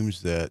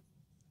games that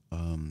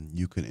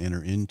you can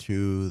enter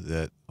into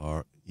that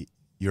are,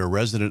 you're a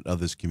resident of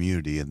this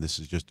community, and this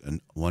is just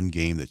one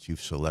game that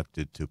you've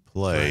selected to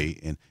play, Right.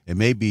 and it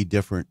may be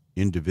different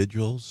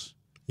individuals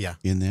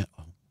in that.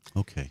 Oh,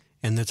 okay.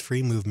 And that's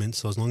free movement,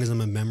 so as long as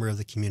I'm a member of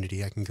the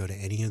community, I can go to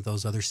any of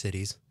those other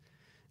cities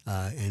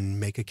and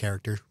make a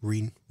character,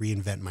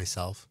 reinvent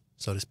myself,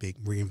 so to speak,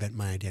 reinvent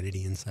my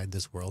identity inside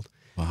this world.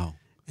 Wow.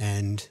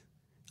 And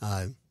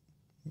they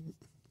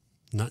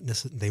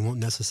won't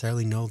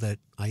necessarily know that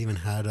I even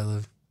had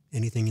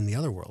anything in the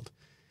other world.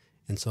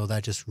 And so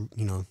that just,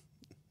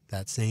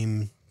 that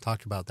same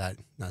talked about that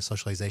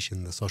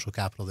socialization, the social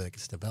capital that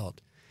gets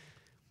developed.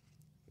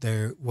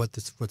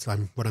 What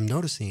I'm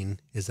noticing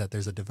is that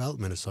there's a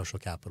development of social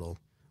capital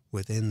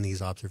within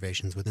these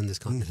observations, within this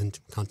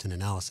content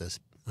analysis,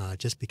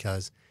 just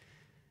because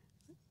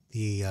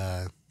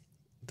the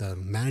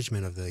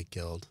management of the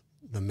guild,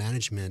 the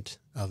management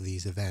of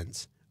these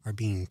events are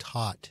being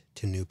taught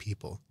to new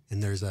people,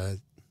 and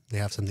they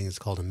have something that's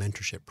called a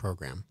mentorship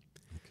program,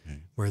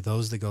 where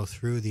those that go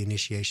through the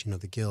initiation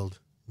of the guild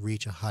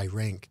reach a high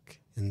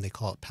rank, and they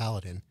call it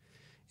paladin,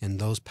 and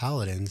those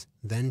paladins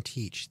then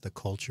teach the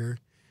culture,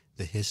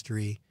 the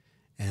history,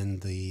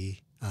 and the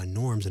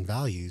norms and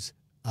values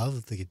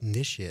of the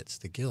initiates,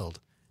 the guild,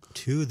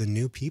 to the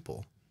new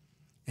people,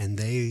 and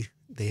they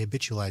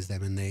habitualize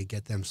them, and they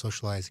get them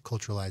socialized,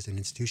 culturalized, and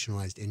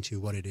institutionalized into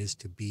what it is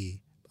to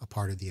be a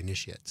part of the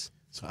initiates.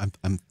 So I'm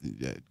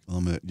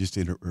gonna just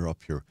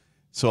interrupt here.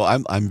 So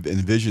I'm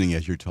envisioning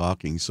as you're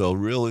talking. So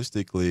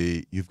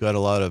realistically, you've got a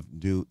lot of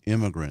new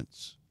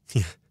immigrants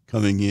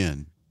coming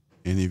in,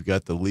 and you've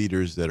got the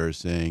leaders that are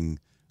saying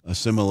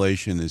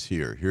assimilation is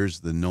here. Here's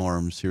the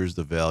norms. Here's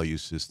the value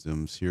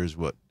systems. Here's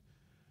what.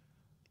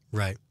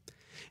 Right.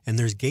 And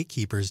there's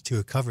gatekeepers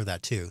to cover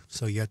that too.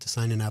 So you have to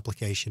sign an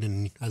application.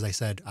 And as I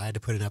said, I had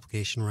to put an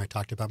application where I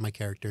talked about my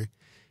character,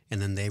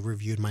 and then they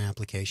reviewed my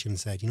application and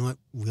said, you know what,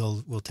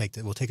 we'll take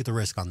the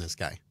risk on this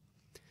guy.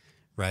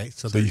 Right.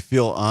 So you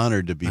feel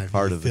honored to be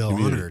part of the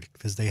community. I feel honored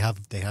because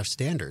they have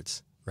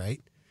standards,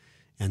 right?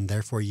 And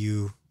therefore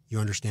you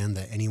understand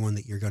that anyone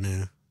that you're going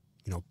to,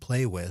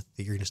 play with,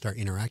 that you're going to start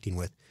interacting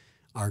with,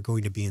 are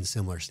going to be in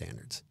similar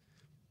standards.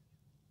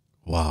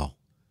 Wow.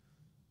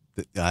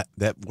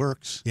 That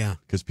works. Yeah.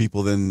 Because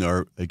people then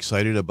are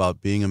excited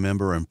about being a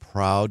member and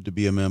proud to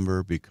be a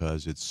member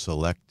because it's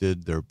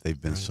selected.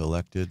 They've been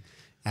selected.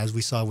 As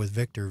we saw with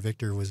Victor,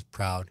 Victor was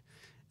proud.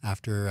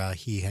 After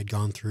he had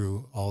gone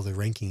through all the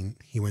ranking,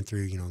 he went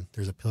through,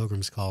 there's a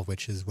pilgrim's call,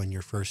 which is when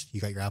you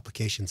got your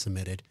application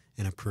submitted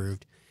and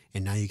approved,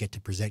 and now you get to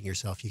present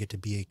yourself. You get to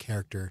be a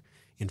character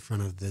in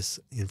front of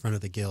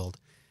the guild,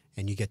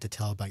 and you get to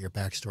tell about your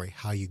backstory,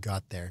 how you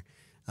got there,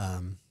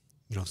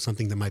 you know,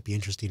 something that might be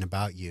interesting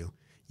about you.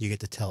 You get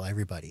to tell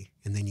everybody,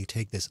 and then you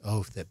take this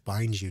oath that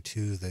binds you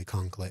to the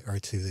conclave or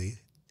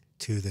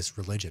to this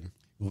religion.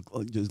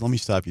 Well, just let me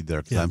stop you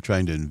there because I'm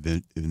trying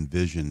to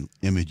envision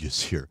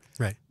images here.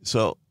 Right.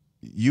 So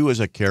you as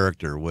a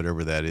character,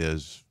 whatever that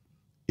is,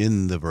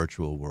 in the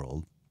virtual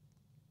world,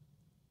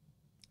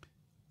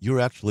 you're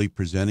actually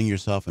presenting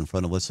yourself in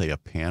front of, let's say, a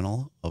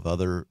panel of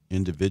other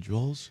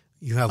individuals.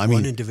 You have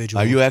one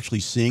individual. Are you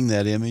actually seeing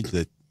that image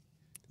that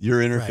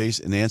you're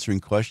interfacing and answering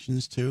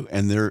questions to?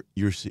 And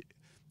you're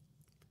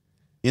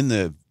in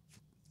the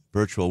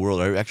virtual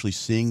world. Are you actually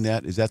seeing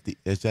that? Is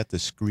that the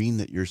screen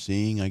that you're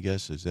seeing? I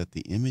guess is that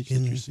the image that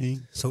you're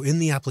seeing? So in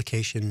the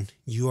application,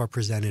 you are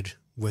presented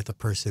with a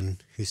person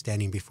who's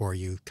standing before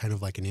you, kind of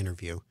like an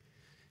interview,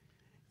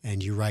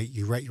 and you write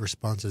your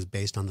responses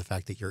based on the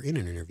fact that you're in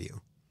an interview.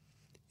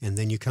 And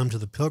then you come to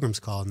the Pilgrim's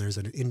Call, and there's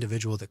an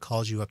individual that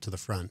calls you up to the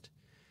front,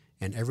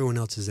 and everyone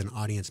else is an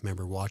audience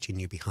member watching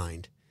you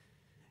behind.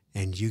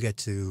 And you get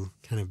to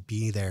kind of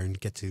be there and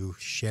get to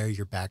share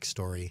your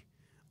backstory,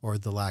 or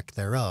the lack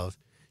thereof,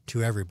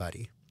 to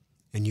everybody.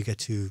 And you get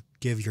to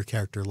give your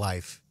character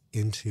life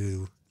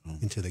into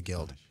the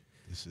guild. Gosh.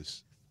 This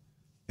is,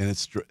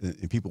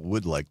 and people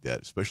would like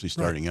that, especially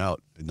starting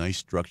out. A nice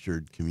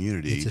structured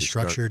community. It's a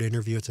structured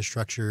interview. It's a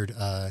structured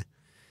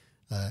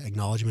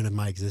acknowledgement of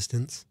my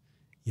existence.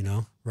 You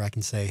know, where I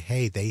can say,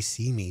 hey, they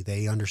see me.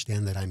 They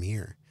understand that I'm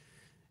here.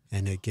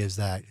 And it gives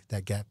that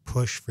gap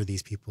push for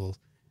these people,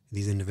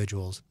 these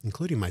individuals,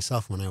 including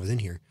myself when I was in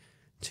here,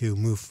 to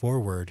move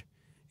forward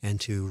and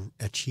to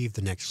achieve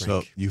the next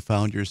rank. So you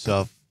found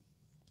yourself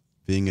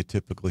being a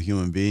typical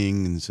human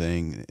being and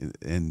saying,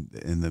 and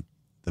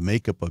the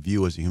makeup of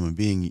you as a human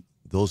being,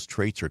 those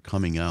traits are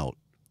coming out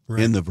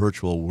in the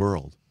virtual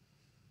world.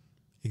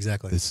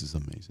 Exactly. This is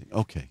amazing.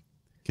 Okay.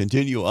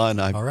 Continue on.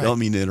 I don't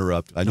mean to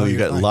interrupt. I know you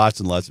got fine. lots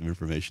and lots of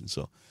information.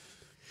 So,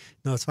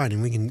 no, it's fine,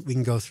 and we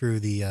can go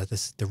through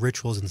the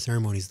rituals and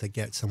ceremonies that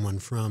get someone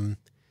from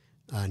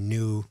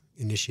new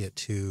initiate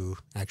to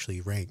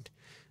actually ranked.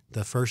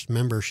 The first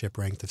membership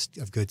rank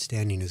of good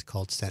standing is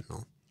called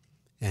Sentinel,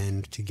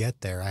 and to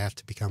get there, I have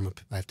to become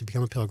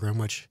a pilgrim,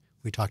 which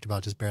we talked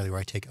about just barely, where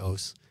I take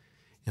oaths,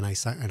 and I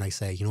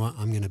say, you know what,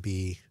 I'm going to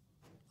be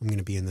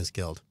in this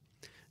guild.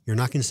 You're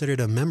not considered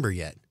a member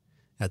yet.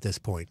 At this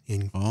point,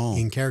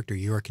 in character,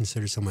 you are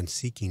considered someone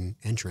seeking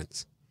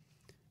entrance.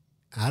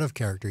 Out of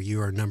character, you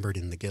are numbered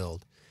in the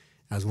guild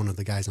as one of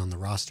the guys on the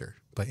roster.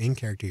 But in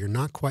character, you're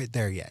not quite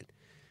there yet.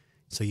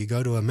 So you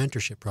go to a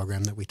mentorship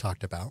program that we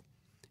talked about,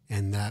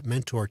 and that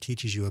mentor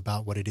teaches you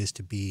about what it is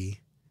to be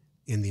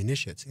in the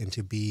initiates and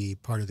to be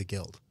part of the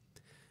guild.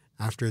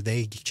 After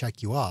they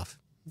check you off,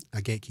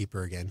 a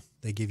gatekeeper again,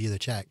 they give you the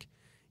check,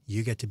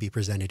 you get to be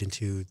presented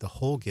into the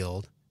whole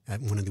guild at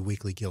one of the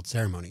weekly guild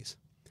ceremonies.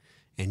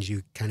 And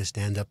you kind of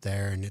stand up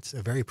there, and it's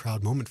a very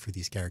proud moment for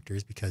these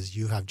characters because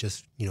you have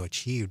just, you know,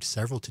 achieved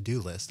several to-do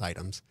list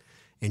items,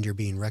 and you're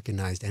being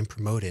recognized and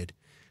promoted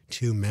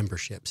to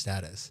membership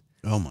status.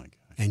 Oh my God!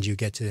 And you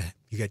get to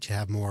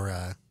have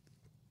more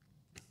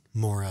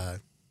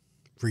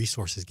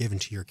resources given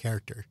to your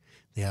character.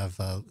 They have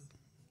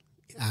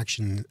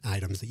action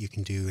items that you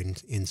can do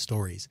in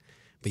stories,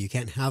 but you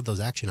can't have those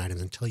action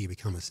items until you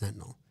become a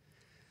sentinel.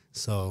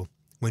 So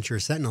once you're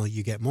a sentinel,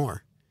 you get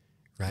more,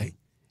 right?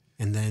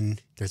 And then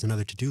there's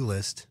another to-do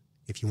list.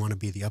 If you want to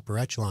be the upper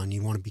echelon,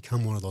 you want to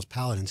become one of those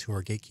paladins who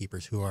are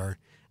gatekeepers, who are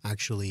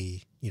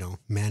actually, you know,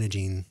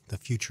 managing the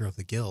future of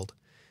the guild.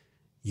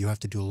 You have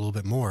to do a little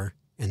bit more,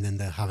 and then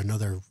they'll have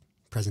another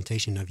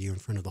presentation of you in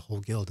front of the whole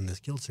guild in this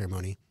guild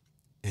ceremony,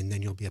 and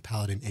then you'll be a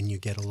paladin, and you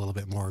get a little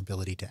bit more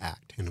ability to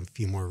act and a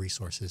few more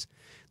resources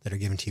that are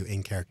given to you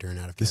in character and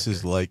out of character. This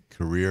is like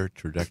career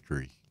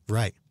trajectory.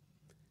 Right.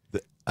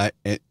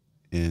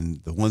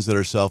 And the ones that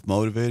are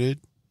self-motivated,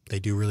 they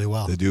do really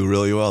well. They do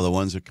really well. The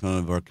ones that kind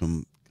of are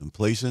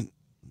complacent,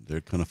 they're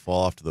kind of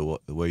fall off to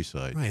the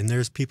wayside. Right, and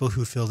there's people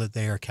who feel that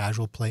they are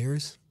casual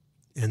players,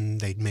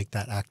 and they make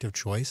that active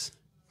choice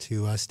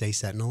to stay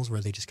sentinels, where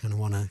they just kind of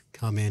want to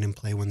come in and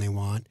play when they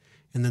want.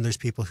 And then there's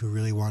people who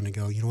really want to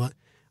go, you know what,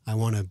 I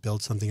want to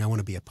build something. I want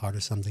to be a part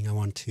of something. I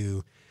want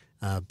to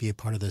be a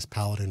part of this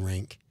paladin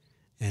rank.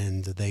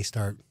 And they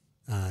start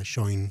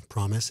showing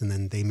promise, and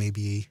then they may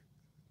be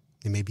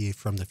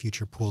from the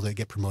future pool that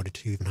get promoted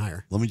to even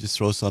higher. Let me just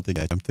throw something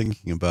at you. I'm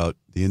thinking about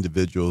the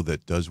individual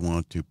that does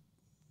want to,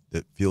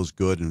 that feels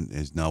good and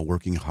is now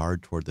working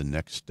hard toward the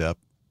next step.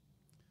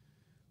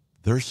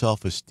 Their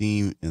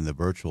self-esteem in the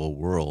virtual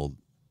world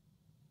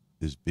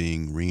is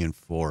being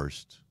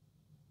reinforced.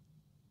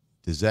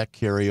 Does that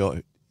carry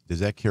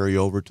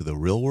over to the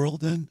real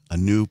world then? A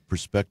new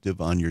perspective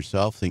on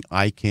yourself, saying,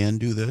 I can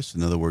do this?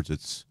 In other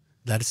words,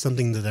 that is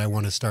something that I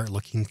want to start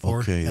looking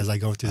for as I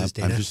go through this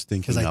data. I'm just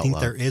thinking because I think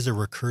out there loud. is a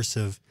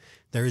recursive,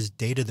 there is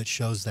data that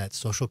shows that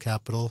social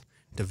capital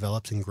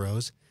develops and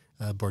grows.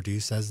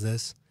 Bourdieu says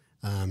this.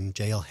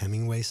 J.L.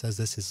 Hemingway says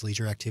this, his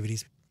leisure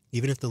activities.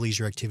 Even if the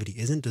leisure activity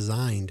isn't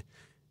designed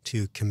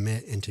to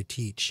commit and to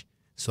teach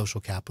social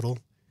capital,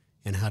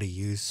 and how to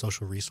use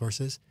social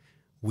resources,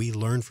 we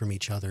learn from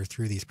each other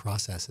through these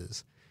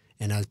processes.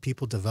 And as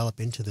people develop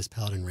into this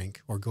paladin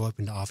rank or go up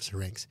into officer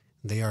ranks,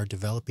 they are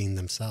developing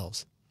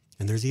themselves.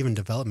 And there's even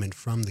development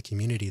from the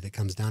community that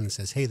comes down and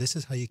says, hey, this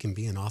is how you can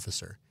be an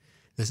officer.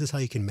 This is how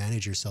you can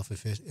manage yourself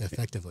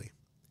effectively.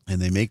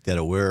 And they make that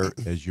aware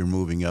as you're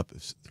moving up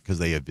because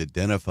they have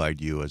identified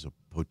you as a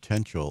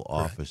potential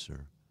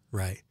officer.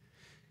 Right.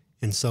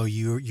 And so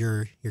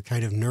you're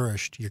kind of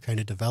nourished, you're kind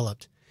of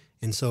developed.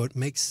 And so it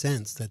makes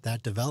sense that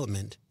that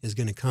development is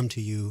going to come to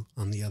you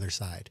on the other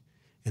side.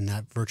 And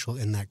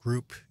that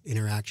group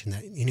interaction,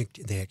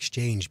 the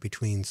exchange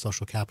between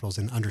social capitals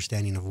and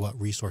understanding of what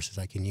resources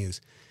I can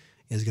use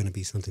is going to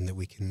be something that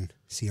we can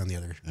see on the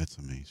other. That's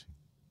amazing.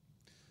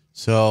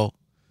 So,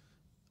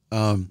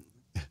 do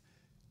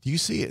you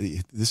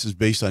see, this is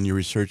based on your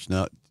research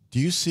now, do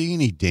you see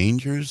any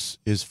dangers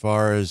as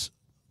far as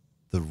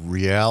the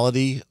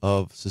reality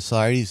of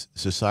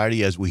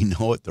society as we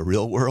know it, the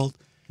real world?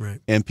 Right.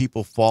 And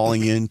people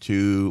falling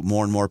into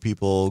more and more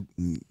people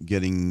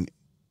getting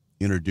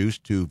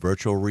introduced to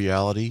virtual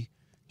reality?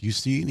 Do you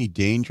see any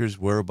dangers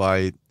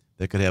whereby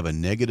that could have a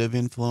negative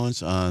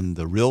influence on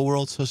the real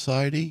world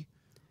society?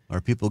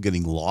 Are people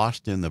getting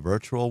lost in the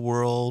virtual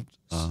world?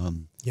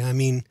 Yeah, I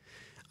mean,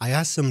 I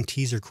asked some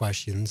teaser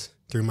questions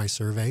through my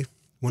survey.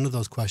 One of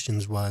those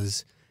questions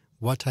was,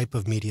 what type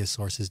of media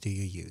sources do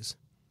you use?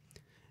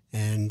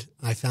 And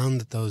I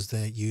found that those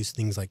that use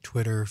things like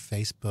Twitter,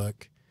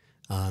 Facebook,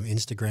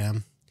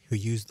 Instagram, who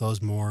use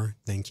those more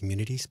than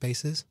community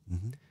spaces,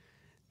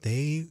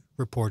 they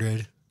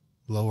reported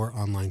lower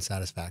online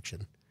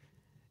satisfaction.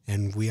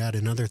 And we had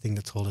another thing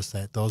that told us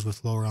that those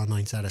with lower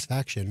online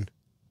satisfaction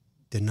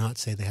did not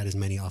say they had as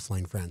many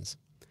offline friends.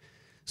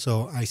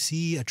 So I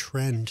see a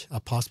trend, a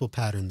possible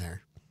pattern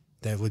there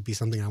that would be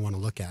something I want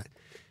to look at.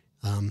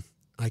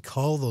 I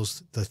call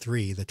those the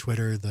three, the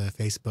Twitter, the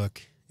Facebook,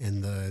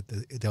 and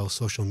those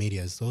social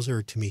medias. Those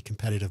are, to me,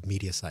 competitive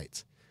media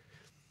sites.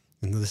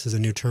 And this is a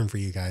new term for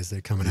you guys that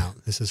are coming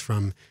out. This is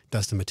from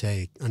Dustin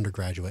Matei,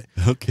 undergraduate.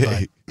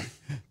 Okay. But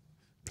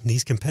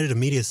these competitive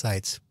media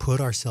sites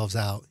put ourselves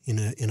out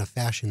in a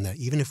fashion that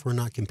even if we're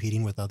not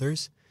competing with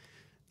others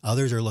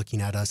are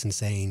looking at us and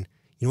saying,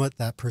 you know what,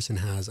 that person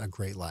has a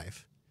great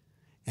life.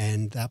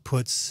 And that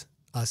puts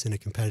us in a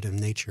competitive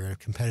nature, a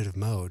competitive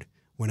mode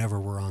whenever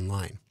we're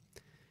online.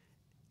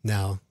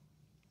 Now,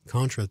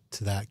 contra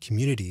to that,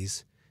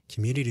 communities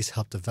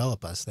help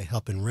develop us. They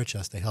help enrich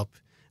us. They help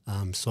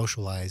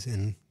socialize,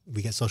 and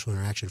we get social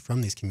interaction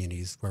from these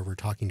communities where we're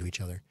talking to each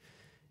other.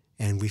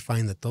 And we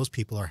find that those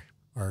people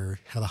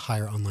have a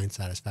higher online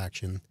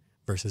satisfaction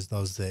versus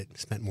those that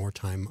spent more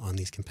time on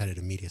these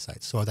competitive media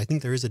sites. So I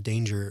think there is a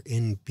danger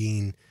in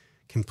being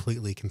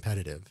completely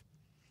competitive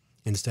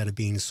instead of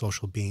being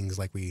social beings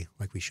like we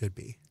should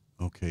be.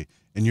 Okay.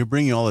 And you're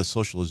bringing all this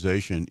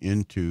socialization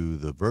into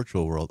the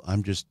virtual world.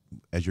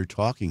 As you're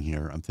talking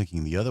here, I'm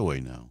thinking the other way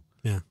now.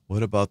 Yeah.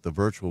 What about the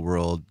virtual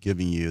world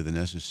giving you the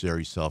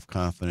necessary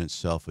self-confidence,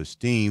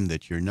 self-esteem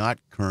that you're not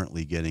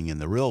currently getting in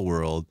the real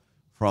world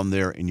from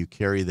there, and you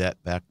carry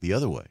that back the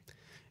other way?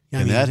 Yeah,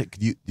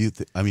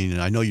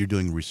 I know you're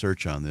doing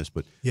research on this,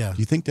 but yeah. Do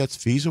you think that's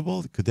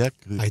feasible? Could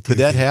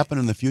that happen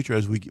in the future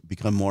as we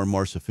become more and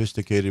more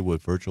sophisticated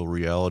with virtual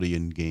reality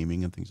and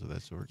gaming and things of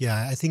that sort?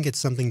 Yeah, I think it's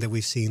something that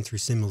we've seen through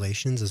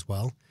simulations as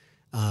well.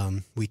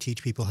 We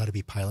teach people how to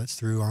be pilots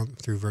through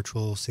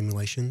virtual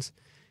simulations.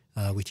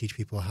 We teach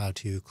people how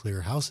to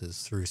clear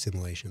houses through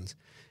simulations,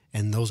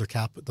 and those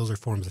are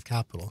forms of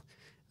capital.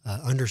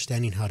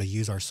 Understanding how to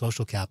use our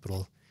social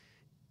capital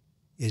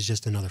is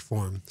just another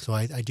form. So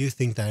I do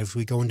think that if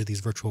we go into these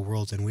virtual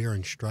worlds and we are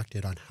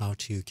instructed on how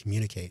to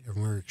communicate, and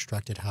we're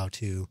instructed how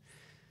to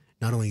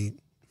not only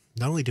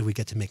do we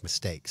get to make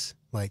mistakes.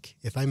 Like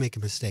if I make a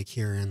mistake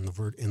here in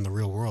the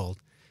real world,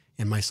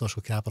 and my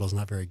social capital is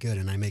not very good,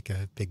 and I make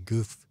a big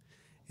goof,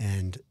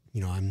 and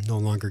I'm no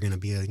longer going to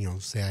be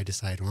say I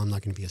decide, well, I'm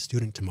not going to be a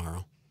student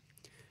tomorrow.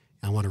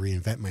 I want to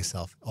reinvent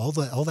myself. All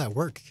that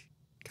work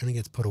kind of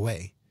gets put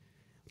away.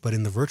 But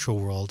in the virtual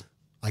world,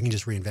 I can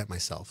just reinvent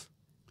myself,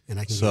 and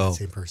I can be the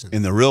same person.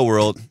 In the real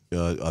world,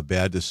 a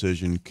bad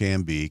decision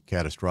can be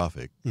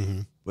catastrophic.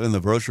 Mm-hmm. But in the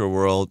virtual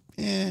world,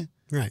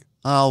 right,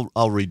 I'll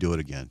redo it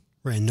again.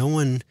 Right. No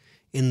one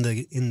in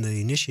the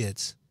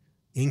initiates,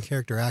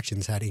 in-character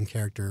actions had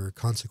in-character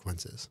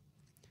consequences.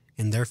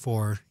 And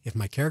therefore, if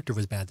my character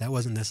was bad, that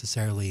wasn't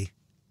necessarily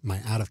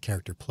my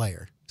out-of-character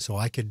player. So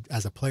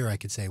as a player, I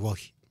could say, well,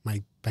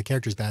 my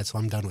character's bad, so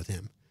I'm done with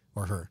him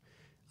or her.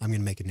 I'm going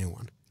to make a new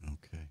one.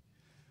 Okay.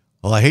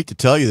 Well, I hate to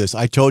tell you this.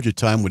 I told you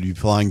time would be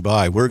flying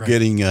by.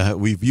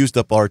 We've used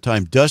up our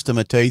time. Dustin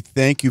Matei,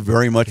 thank you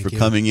very much for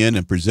coming in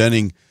and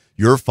presenting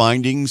your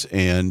findings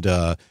and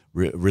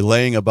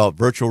relaying about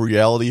virtual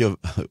reality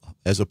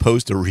as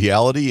opposed to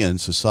reality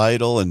and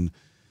societal and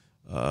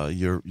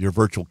your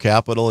virtual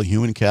capital,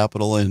 human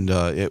capital, and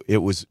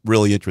it was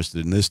really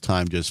interesting. And this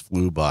time just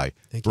flew by.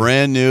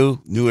 Brand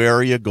new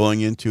area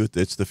going into it.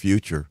 That's the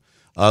future.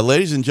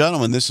 Ladies and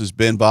gentlemen, this has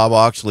been Bob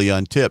Oxley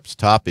on tips,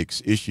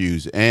 topics,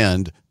 issues,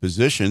 and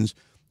positions.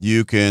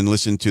 You can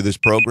listen to this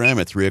program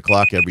at 3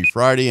 o'clock every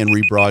Friday and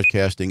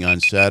rebroadcasting on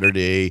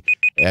Saturday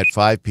at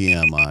 5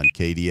 p.m. on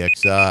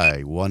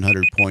KDXI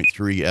 100.3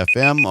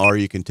 FM, or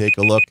you can take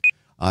a look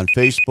on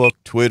Facebook,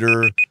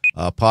 Twitter,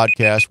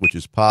 podcast, which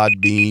is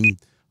Podbean.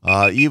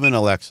 Even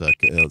Alexa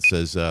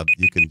says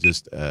you can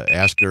just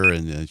ask her,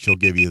 and she'll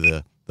give you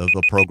the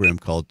program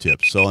called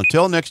Tips. So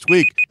until next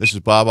week, this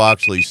is Bob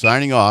Oxley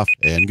signing off,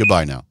 and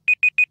goodbye now.